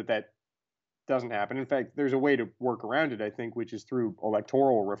 let's hope that doesn't happen. In fact, there's a way to work around it, I think, which is through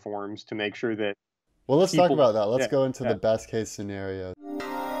electoral reforms to make sure that Well, let's talk people, about that. Let's yeah, go into yeah, the best case scenario.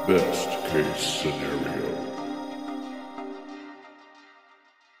 Best case scenario.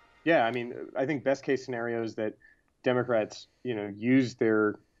 yeah. I mean, I think best case scenario is that Democrats, use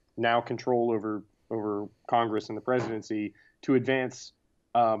their now control over Congress and the presidency to advance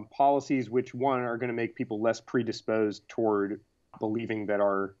policies which, one, are going to make people less predisposed toward believing that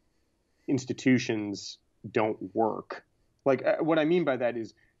our institutions don't work. Like, what I mean by that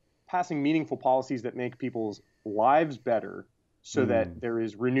is passing meaningful policies that make people's lives better, so that Mm, there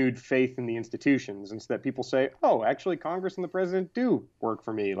is renewed faith in the institutions, and so that people say, oh, actually, Congress and the president do work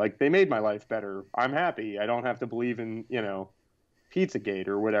for me. Like, they made my life better. I'm happy. I don't have to believe in, Pizzagate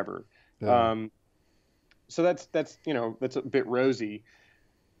or whatever. yeah. Um, so that's a bit rosy.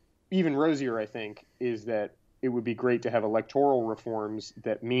 Even rosier, I think, is that it would be great to have electoral reforms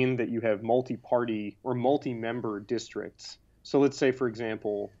that mean that you have multi-party or multi-member districts. So let's say, for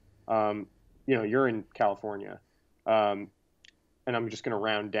example, you're in California, um, and I'm just going to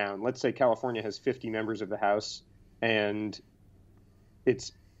round down. Let's say California has 50 members of the House, and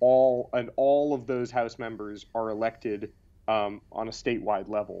all of those House members are elected on a statewide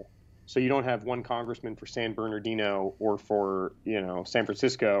level. So you don't have one congressman for San Bernardino or for, San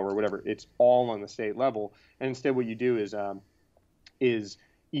Francisco or whatever. It's all on the state level. And instead what you do is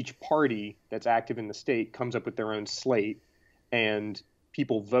each party that's active in the state comes up with their own slate, and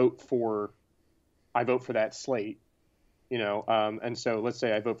people I vote for that slate, and so let's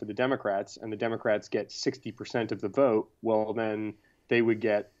say I vote for the Democrats, and the Democrats get 60% of the vote. Well, then they would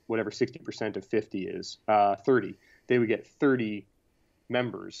get whatever 60% of 50 is, 30. They would get 30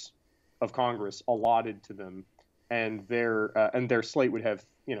 members of Congress allotted to them, and their slate would have,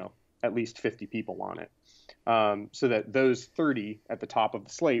 at least 50 people on it. So that those 30 at the top of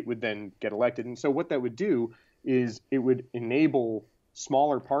the slate would then get elected. And so what that would do is it would enable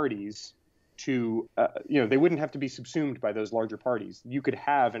smaller parties to, they wouldn't have to be subsumed by those larger parties. You could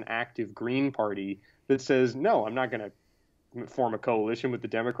have an active Green Party that says, no, I'm not going to form a coalition with the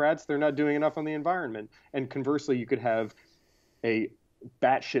Democrats. They're not doing enough on the environment. And conversely, you could have a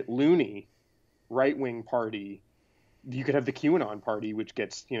batshit loony right-wing party. You could have the QAnon party, which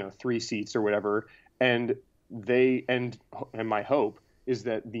gets, 3 seats or whatever. And my hope is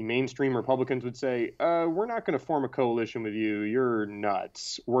that the mainstream Republicans would say, we're not going to form a coalition with you. You're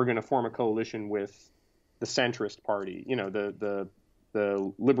nuts. We're going to form a coalition with the centrist party,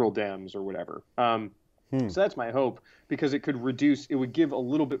 the liberal Dems or whatever. So that's my hope, because it would give a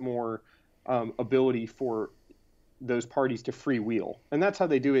little bit more ability for those parties to freewheel. And that's how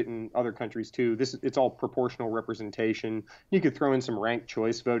they do it in other countries too. It's all proportional representation. You could throw in some ranked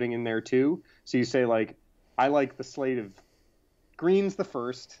choice voting in there too. So you say, like, I like the slate of Greens the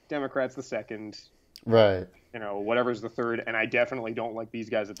first, Democrats the second, Right. Whatever's the third, and I definitely don't like these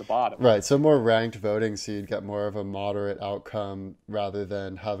guys at the bottom. Right. So more ranked voting, so you'd get more of a moderate outcome rather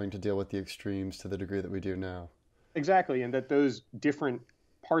than having to deal with the extremes to the degree that we do now. Exactly, and that those different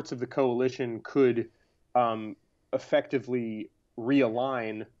parts of the coalition could effectively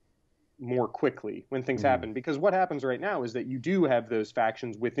realign more quickly when things happen. Because what happens right now is that you do have those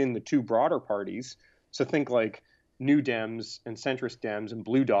factions within the two broader parties. So think like New Dems and centrist Dems and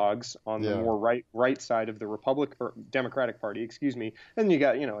Blue Dogs on the more right side of the Democratic Party, excuse me. And you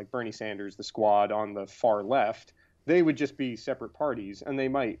got, like Bernie Sanders, the Squad on the far left. They would just be separate parties, and they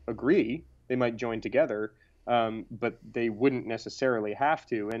might agree, they might join together, but they wouldn't necessarily have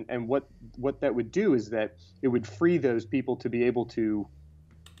to. And what that would do is that it would free those people to be able to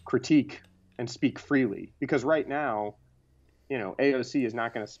critique and speak freely. Because right now, AOC is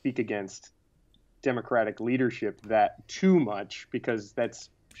not going to speak against Democratic leadership that too much, because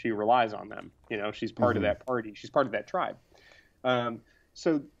she relies on them. She's part of that party. She's part of that tribe.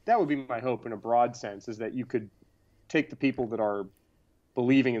 So that would be my hope in a broad sense, is that you could take the people that are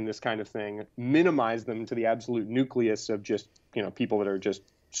believing in this kind of thing, minimize them to the absolute nucleus of just, people that are just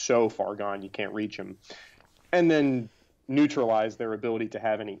so far gone you can't reach them, and then neutralize their ability to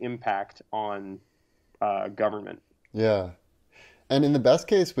have any impact on government. Yeah. And in the best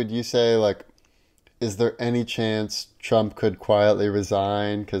case, would you say, like, is there any chance Trump could quietly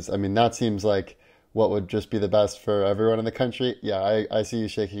resign? Because, that seems like what would just be the best for everyone in the country. Yeah, I see you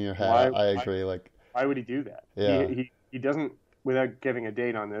shaking your head. I agree. Why would he do that? Yeah. He doesn't, without giving a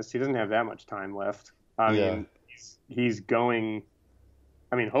date on this, he doesn't have that much time left. He's going,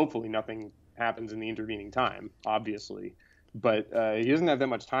 hopefully nothing happens in the intervening time, obviously. But he doesn't have that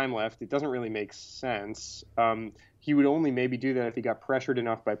much time left. It doesn't really make sense. He would only maybe do that if he got pressured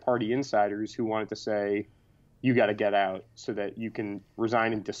enough by party insiders who wanted to say, you got to get out so that you can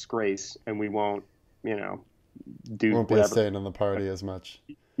resign in disgrace, and we won't, do won't be whatever. staying in the party as much.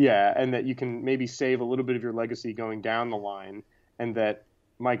 Yeah, and that you can maybe save a little bit of your legacy going down the line, and that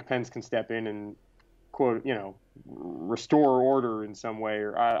Mike Pence can step in and, quote, restore order in some way,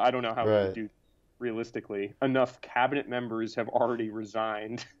 or I don't know how he would do realistically. Enough cabinet members have already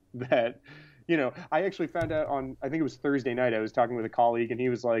resigned that, I actually found out I think it was Thursday night, I was talking with a colleague, and he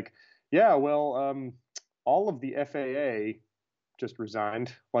was like, yeah, well, all of the FAA just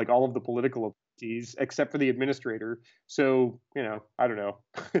resigned, like all of the political appointees, except for the administrator. So, I don't know.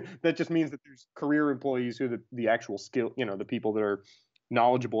 That just means that there's career employees who are the actual skill, the people that are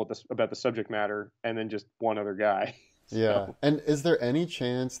knowledgeable about the subject matter, and then just one other guy. Yeah. And is there any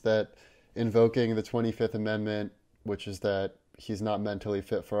chance that invoking the 25th Amendment, which is that he's not mentally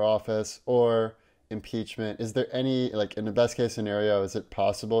fit for office, or impeachment, is there any, like, in the best case scenario, is it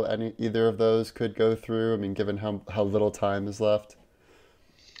possible either of those could go through? Given how little time is left.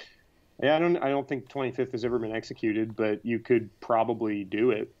 Yeah, I don't think 25th has ever been executed, but you could probably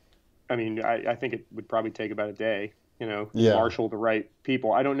do it. I think it would probably take about a day, marshal the right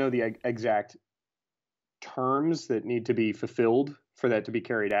people. I don't know the exact terms that need to be fulfilled for that to be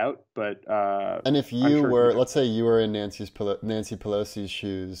carried out, but and if you were, let's say you were in Nancy Pelosi's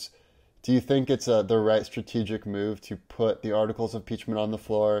shoes, Do you think it's the right strategic move to put the articles of impeachment on the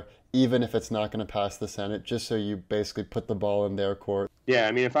floor, even if it's not going to pass the Senate, just so you basically put the ball in their court? Yeah,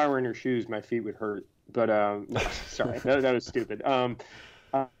 I mean, if I were in her shoes, my feet would hurt. But no, sorry, that was stupid.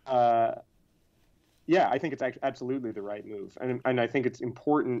 Uh, uh, yeah, I think it's absolutely the right move, and I think it's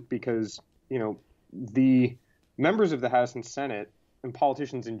important because the members of the House and Senate and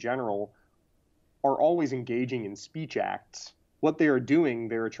politicians in general are always engaging in speech acts. What they are doing,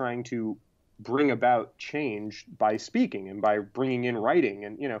 they are trying to bring about change by speaking and by bringing in writing.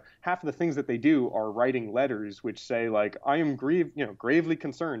 And half of the things that they do are writing letters which say like, I am gravely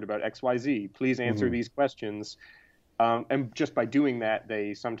concerned about XYZ. Please answer Hmm. these questions. And just by doing that,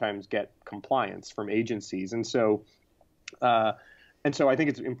 they sometimes get compliance from agencies. Uh, and so I think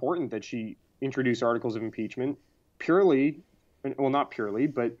it's important that she introduce articles of impeachment purely, well, not purely,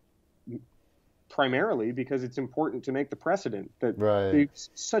 but primarily because it's important to make the precedent that Right. it's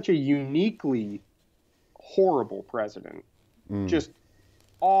such a uniquely horrible president, Mm. just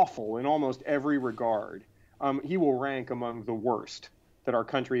awful in almost every regard. He will rank among the worst that our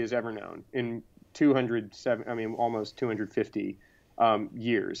country has ever known in 207, I mean, almost 250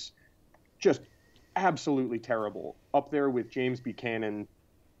 years. Just absolutely terrible. Up there with James Buchanan,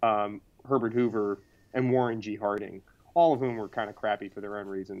 Herbert Hoover, and Warren G. Harding, all of whom were kind of crappy for their own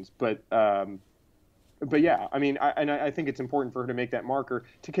reasons. But yeah, I mean, I think it's important for her to make that marker,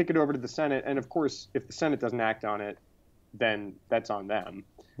 to kick it over to the Senate. And of course, if the Senate doesn't act on it, then that's on them.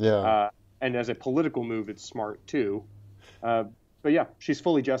 Yeah, And as a political move, it's smart too. Uh, but yeah, she's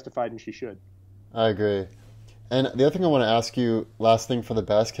fully justified and she should. I agree. And the other thing I want to ask you, last thing for the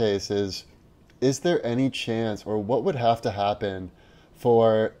best case, is there any chance, or what would have to happen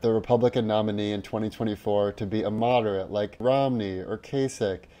for the Republican nominee in 2024 to be a moderate, like Romney or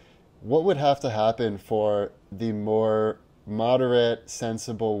Kasich? What would have to happen for the more moderate,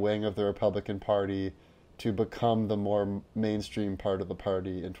 sensible wing of the Republican Party to become the more mainstream part of the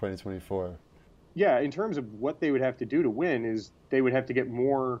party in 2024? Yeah, in terms of what they would have to do to win, is they would have to get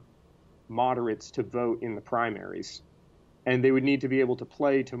more moderates to vote in the primaries. And they would need to be able to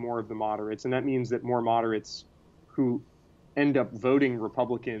play to more of the moderates. And that means that more moderates who end up voting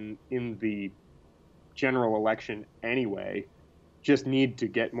Republican in the general election anyway just need to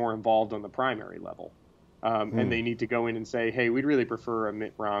get more involved on the primary level. And Hmm. they need to go in and say, hey, we'd really prefer a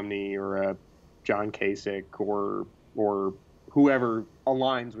Mitt Romney or a John Kasich or whoever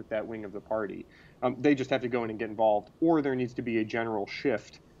aligns with that wing of the party. They just have to go in and get involved. Or there needs to be a general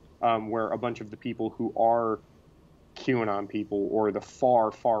shift where a bunch of the people who are QAnon people or the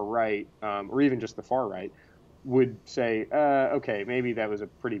far right, or even just the far right, would say, okay, maybe that was a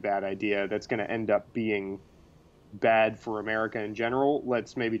pretty bad idea. That's going to end up being bad for America in general.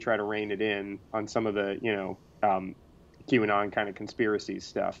 Let's maybe try to rein it in on some of the, QAnon kind of conspiracy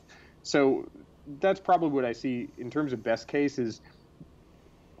stuff. So that's probably what I see in terms of best case is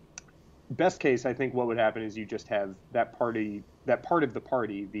best case. I think what would happen is you just have that party, that part of the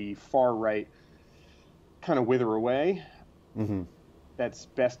party, the far right, kind of wither away. Hmm. That's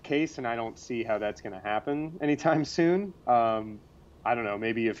best case, and I don't see how that's going to happen anytime soon. I don't know.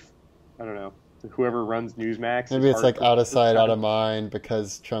 Maybe if I don't know whoever runs Newsmax is Maybe it's hard like put out of to sight, out kind of mind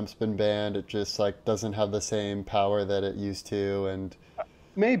because Trump's been banned. It just like doesn't have the same power that it used to, and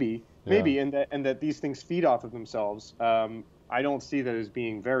maybe, yeah, and that these things feed off of themselves. I don't see that as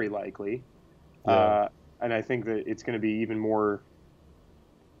being very likely, yeah, uh, and I think that it's going to be even more.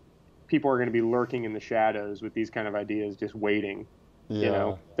 People are going to be lurking in the shadows with these kind of ideas, just waiting.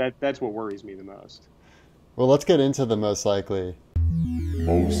 yeah. That's what worries me the most. Well, let's get into the most likely.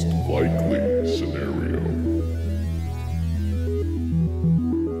 Most likely scenario.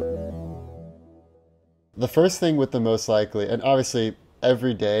 The first thing with the most likely, and obviously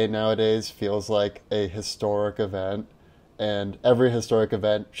every day nowadays feels like a historic event, and every historic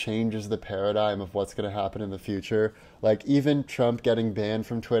event changes the paradigm of what's going to happen in the future. Like even Trump getting banned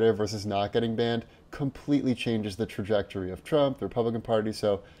from Twitter versus not getting banned completely changes the trajectory of Trump, the Republican Party.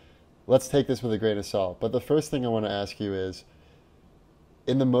 So let's take this with a grain of salt. But the first thing I want to ask you is,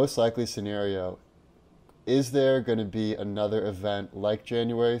 in the most likely scenario, is there going to be another event like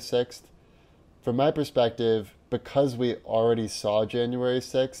January 6th? From my perspective, because we already saw January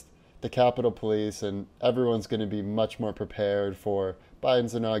 6th, the Capitol Police and everyone's going to be much more prepared for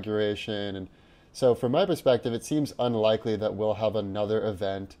Biden's inauguration. And so, from my perspective, it seems unlikely that we'll have another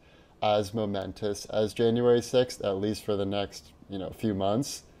event as momentous as January 6th, at least for the next, few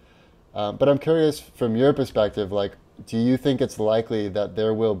months. But I'm curious from your perspective, like, do you think it's likely that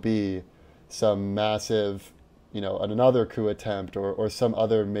there will be some massive, another coup attempt or some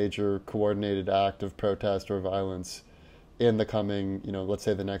other major coordinated act of protest or violence in the coming, let's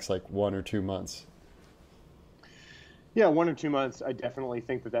say the next like 1 or 2 months? Yeah, 1 or 2 months, I definitely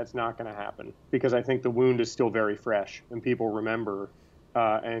think that that's not going to happen because I think the wound is still very fresh and people remember,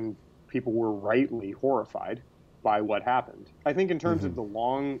 and people were rightly horrified by what happened. I think in terms Hmm. of the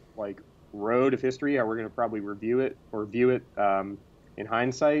long like road of history, how we're going to probably review it or view it in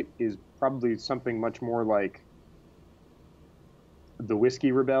hindsight is probably something much more like the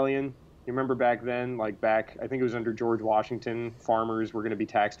Whiskey Rebellion. You remember back then, like back, I think it was under George Washington, farmers were going to be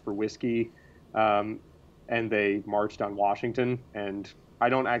taxed for whiskey, um, and they marched on Washington. And I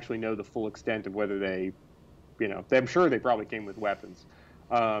don't actually know the full extent of whether they, I'm sure they probably came with weapons.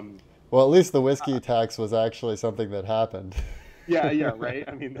 Um, Well, at least the whiskey tax was actually something that happened. yeah, yeah, right.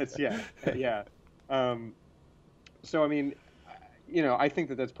 I mean, that's yeah, yeah. Um, so I mean, I think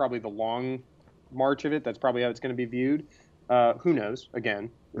that that's probably the long march of it. That's probably how it's going to be viewed. Who knows?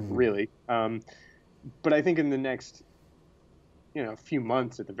 Again, Hmm. really. But I think in the next, few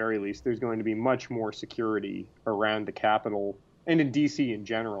months at the very least, there's going to be much more security around the Capitol and in DC in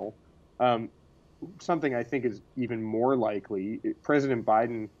general. Um, Something I think is even more likely.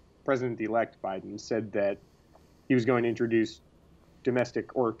 President-elect Biden, said that he was going to introduce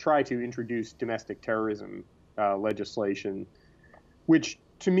domestic or try to introduce domestic terrorism legislation, which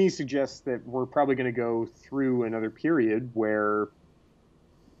to me suggests that we're probably going to go through another period where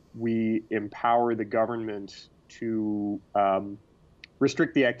we empower the government to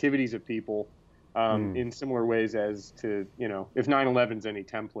restrict the activities of people Mm. in similar ways as to, if 9/11 is any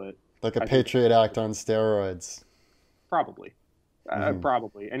template, Like a I think Patriot Act on steroids. probably, Hmm.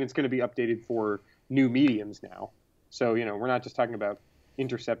 probably. And it's going to be updated for new mediums now. So, we're not just talking about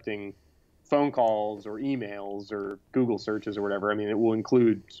intercepting phone calls or emails or Google searches or whatever. I mean, it will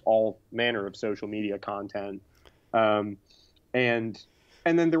include all manner of social media content. Um, and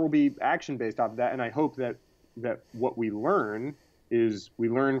and then there will be action based off of that. And I hope that what we learn is we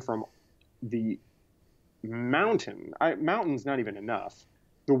learn from the mountain's not even enough.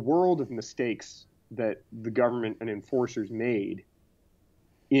 The world of mistakes that the government and enforcers made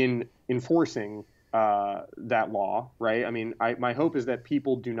in enforcing that law, right? I mean, my hope is that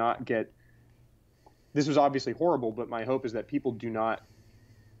people do not get. This was obviously horrible, but my hope is that people do not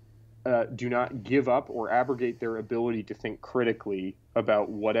give up or abrogate their ability to think critically about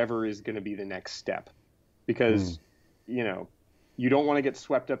whatever is going to be the next step, Mm. because you know you don't want to get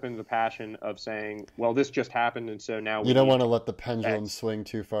swept up into the passion of saying, well, this just happened and so now You we don't need want to to let the do pendulum X. swing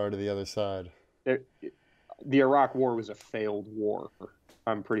too far to the other side. the, the Iraq War was a failed war.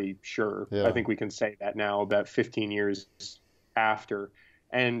 I'm pretty sure. I Yeah. think we can say that now, about 15 years after,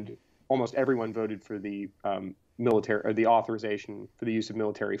 and almost everyone voted for the military or the authorization for the use of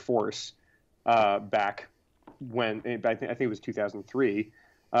military force back when I think it was 2003.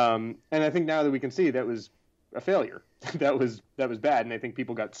 And I think now that we can see that was a failure, that was bad, and I think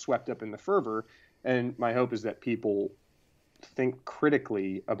people got swept up in the fervor. And my hope is that people think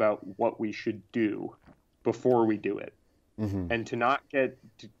critically about what we should do before we do it, Hmm. and to not get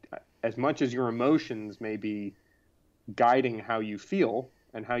as much as your emotions may be guiding how you feel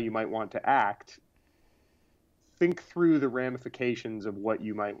and how you might want to act. Think through the ramifications of what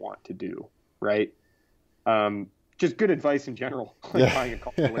you might want to do, right? Um, just good advice in general, like Yeah. buying a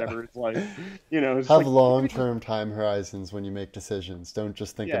car or Yeah. whatever. It's like, it's just Have like, long-term time horizons when you make decisions. Don't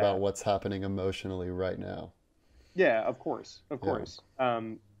just think yeah, about what's happening emotionally right now. yeah, of course, of Yeah. course.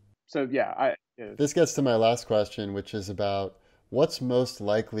 So yeah, yeah, This gets to my last question, which is about what's most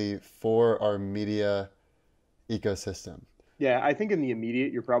likely for our media ecosystem. yeah. I think in the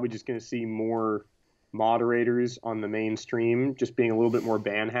immediate, you're probably just going to see more moderators on the mainstream just being a little bit more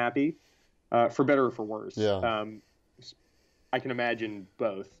ban happy, for better or for worse. Yeah. I can imagine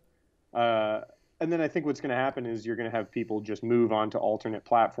both. Uh, and then I think what's going to happen is you're going to have people just move on to alternate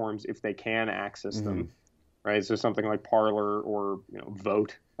platforms if they can access Hmm. them, right? So something like Parler or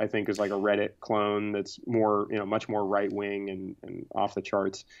Vote, I think, is like a Reddit clone that's more, much more right wing and off the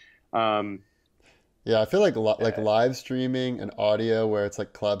charts. Um, Yeah, I feel like like uh, live streaming and audio where it's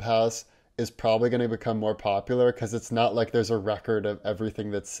like Clubhouse is probably going to become more popular because it's not like there's a record of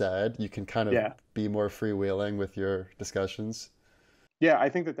everything that's said. You can kind of yeah, be more freewheeling with your discussions. yeah, I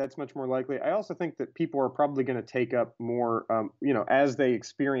think that that's much more likely. I also think that people are probably going to take up more, as they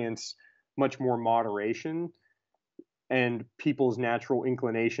experience much more moderation and people's natural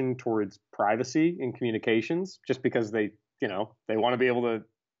inclination towards privacy in communications, just because they want to be able to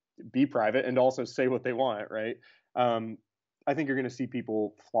be private and also say what they want, right? um, I think you're going to see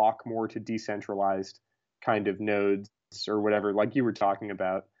people flock more to decentralized kind of nodes or whatever, like you were talking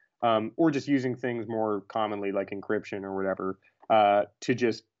about, or just using things more commonly like encryption or whatever, to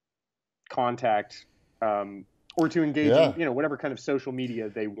just contact, or to engage in, Yeah. whatever kind of social media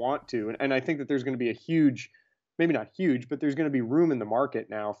they want to. And I think that there's going to be a huge, maybe not huge, but there's going to be room in the market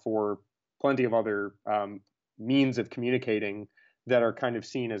now for plenty of other means of communicating that are kind of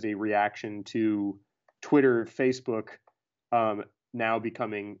seen as a reaction to Twitter, Facebook, now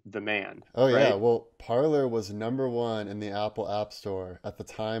becoming the man, Oh yeah. right? Well, Parler was number one in the Apple App Store at the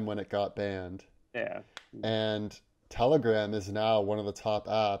time when it got banned. Yeah. And Telegram is now one of the top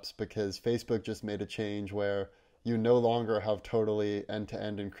apps because Facebook just made a change where you no longer have totally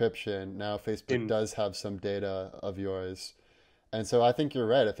end-to-end encryption. Now Facebook In does have some data of yours. And so I think you're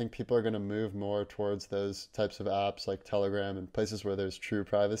right. I think people are going to move more towards those types of apps like Telegram and places where there's true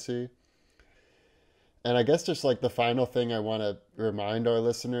privacy. And I guess just like the final thing I want to remind our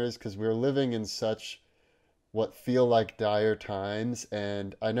listeners, because we're living in such what feel like dire times.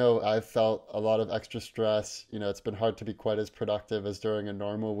 And I know I've felt a lot of extra stress. It's been hard to be quite as productive as during a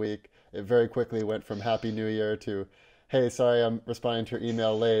normal week. It very quickly went from Happy New Year to, hey, sorry, I'm responding to your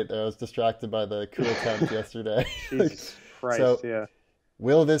email late. I was distracted by the coup attempt yesterday. Jesus Christ, So, yeah.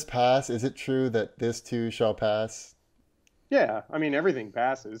 will this pass? Is it true that this too shall pass? Yeah, I mean everything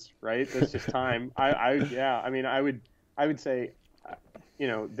passes, right? That's just time. Yeah, I mean I would say,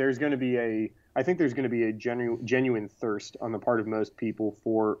 there's going to be I think there's going to be a genuine thirst on the part of most people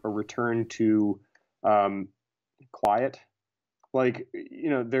for a return to quiet. Like,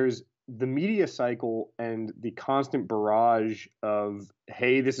 there's the media cycle and the constant barrage of,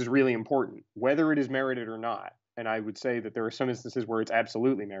 hey, this is really important, whether it is merited or not. And I would say that there are some instances where it's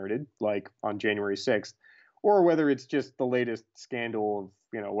absolutely merited, like on January 6th, or whether it's just the latest scandal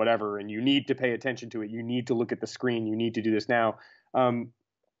of, whatever, and you need to pay attention to it. You need to look at the screen. You need to do this now.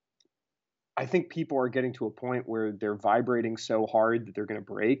 I think people are getting to a point where they're vibrating so hard that they're going to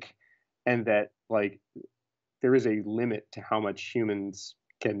break, and that like there is a limit to how much humans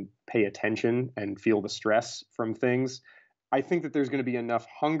can pay attention and feel the stress from things. I think that there's going to be enough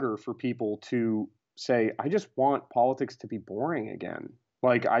hunger for people to say, I just want politics to be boring again.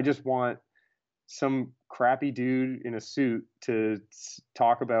 Like, I just want some crappy dude in a suit to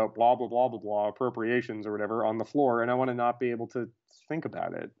talk about blah, blah, blah, blah, blah, appropriations or whatever on the floor. And I want to not be able to think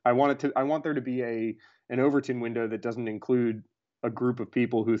about it. I want there to be an Overton window that doesn't include a group of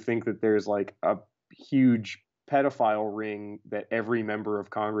people who think that there's like a huge pedophile ring that every member of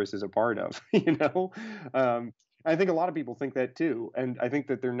Congress is a part of. I think a lot of people think that too, and I think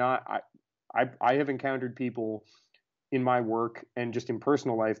that they're not. I have encountered people in my work and just in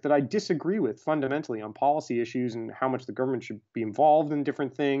personal life that I disagree with fundamentally on policy issues and how much the government should be involved in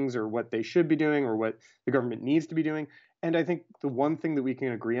different things, or what they should be doing, or what the government needs to be doing. And I think the one thing that we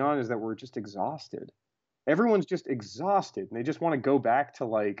can agree on is that we're just exhausted. Everyone's just exhausted, and they just want to go back to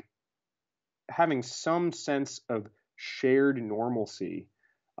like having some sense of shared normalcy.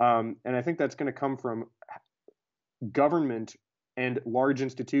 And I think that's going to come from government and large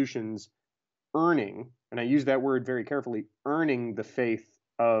institutions earning, and I use that word very carefully, earning the faith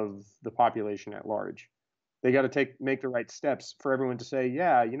of the population at large. They got to make the right steps for everyone to say,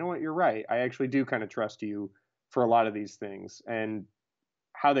 yeah, you know what, you're right. I actually do kind of trust you for a lot of these things. And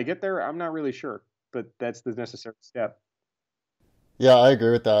how they get there, I'm not really sure, but that's the necessary step. Yeah, I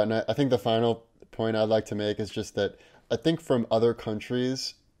agree with that. And I think the final point I'd like to make is just that I think from other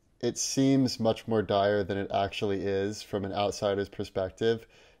countries, it seems much more dire than it actually is from an outsider's perspective.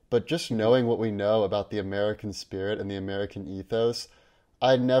 But just knowing what we know about the American spirit and the American ethos,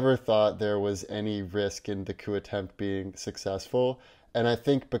 I never thought there was any risk in the coup attempt being successful. And I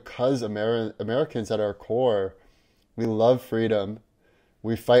think because Americans at our core, we love freedom.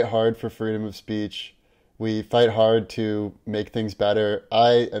 We fight hard for freedom of speech. We fight hard to make things better.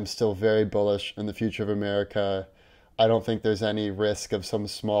 I am still very bullish in the future of America. I don't think there's any risk of some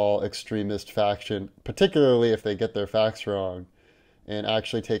small extremist faction, particularly if they get their facts wrong, and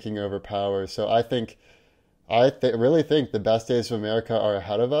actually taking over power. So really think the best days of America are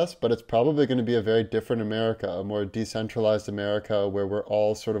ahead of us, but it's probably going to be a very different America, a more decentralized America where we're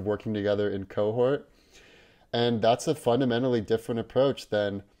all sort of working together in cohort. And that's a fundamentally different approach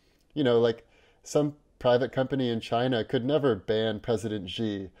than, like some private company in China could never ban President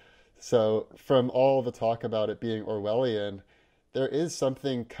Xi. So from all the talk about it being Orwellian, there is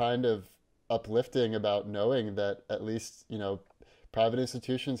something kind of uplifting about knowing that at least, private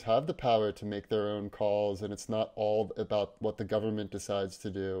institutions have the power to make their own calls, and it's not all about what the government decides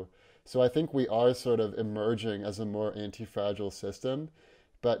to do. So I think we are sort of emerging as a more anti-fragile system.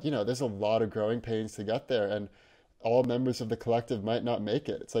 But, there's a lot of growing pains to get there, and all members of the collective might not make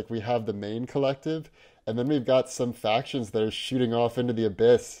it. It's like we have the main collective, and then we've got some factions that are shooting off into the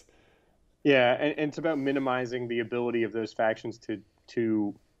abyss. Yeah, and it's about minimizing the ability of those factions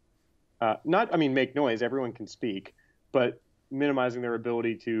to not, I mean, make noise. Everyone can speak, but minimizing their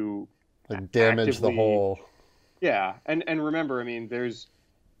ability to Like damage the actively, whole. yeah. And remember, I mean,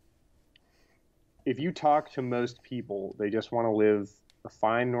 if you talk to most people, they just want to live a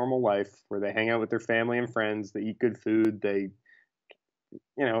fine, normal life where they hang out with their family and friends, they eat good food, they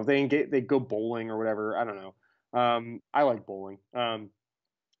go bowling or whatever. I don't know. I like bowling.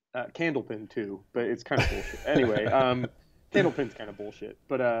 Candlepin too, but it's kind of bullshit. Anyway, Candlepin's kind of bullshit.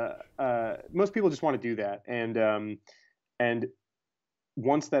 But most people just want to do that, and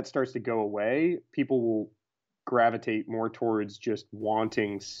once that starts to go away, people will gravitate more towards just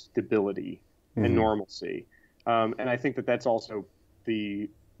wanting stability and normalcy. And I think that that's also the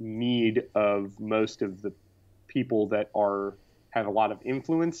need of most of the people that have a lot of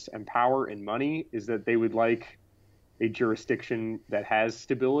influence and power and money, is that they would like a jurisdiction that has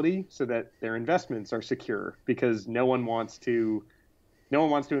stability so that their investments are secure, because no one wants to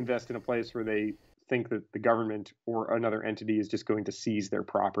invest in a place where they think that the government or another entity is just going to seize their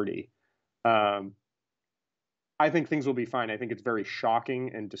property. I think things will be fine. I think it's very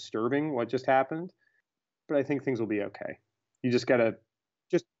shocking and disturbing what just happened, but I think things will be okay. You just gotta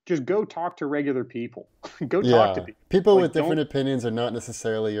just go talk to regular people. Go talk to people. People with different opinions are not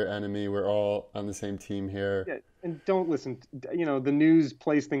necessarily your enemy. We're all on the same team here. Yeah, and don't listen. The news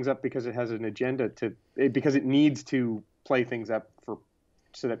plays things up because it has an agenda because it needs to play things up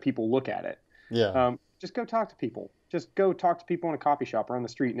so that people look at it. Yeah. Just go talk to people. Just go talk to people in a coffee shop or on the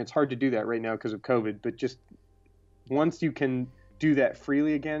street. And it's hard to do that right now because of COVID. But just once you can do that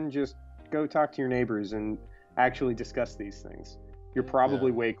freely again, just go talk to your neighbors and actually discuss these things. You're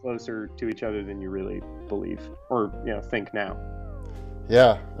probably way closer to each other than you really believe or think now.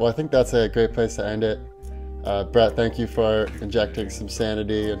 Yeah. Well, I think that's a great place to end it. Brett, thank you for injecting some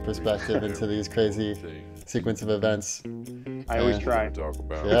sanity and perspective into these crazy sequence of events. I always try. Talk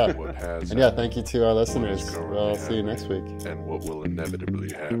about Yeah. what has And thank you to our listeners. We'll see you next week. and what will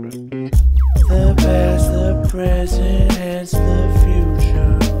inevitably happen. The past, the present, and the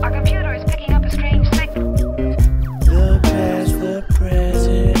future. Our computer is picking up a strange signal. The past, the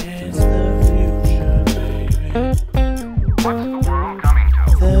present, and the future, baby. What's the world coming to?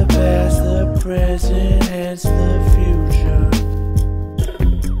 The past, the present, and the future.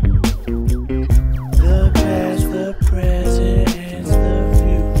 The past, the present, and the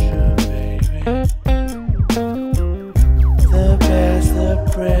future, baby. The past, the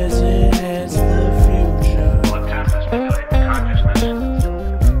present, and the future. What time is stimulated consciousness?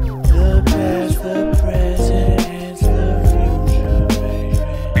 The past, the present, and the future, baby.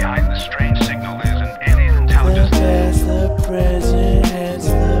 Behind the strange signal is an alien The intelligence. past, the present, and the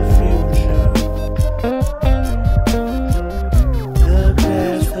future. The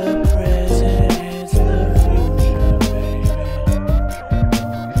past, the present, and the future, baby.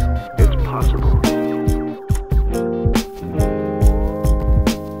 It's possible.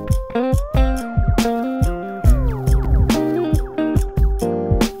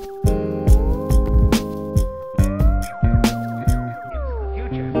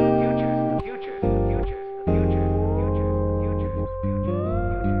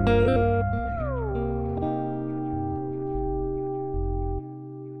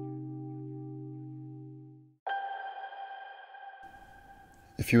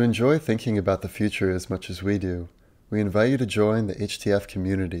 If you enjoy thinking about the future as much as we do, we invite you to join the HTF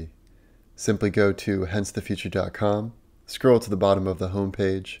community. Simply go to hencethefuture.com, scroll to the bottom of the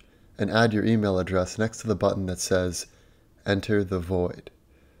homepage, and add your email address next to the button that says Enter the Void.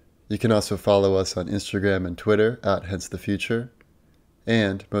 You can also follow us on Instagram and Twitter at hencethefuture.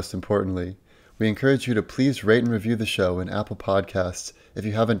 And, most importantly, we encourage you to please rate and review the show in Apple Podcasts if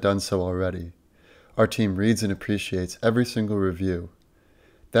you haven't done so already. Our team reads and appreciates every single review.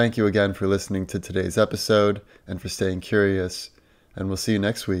 Thank you again for listening to today's episode and for staying curious, and we'll see you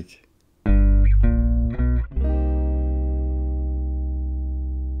next week.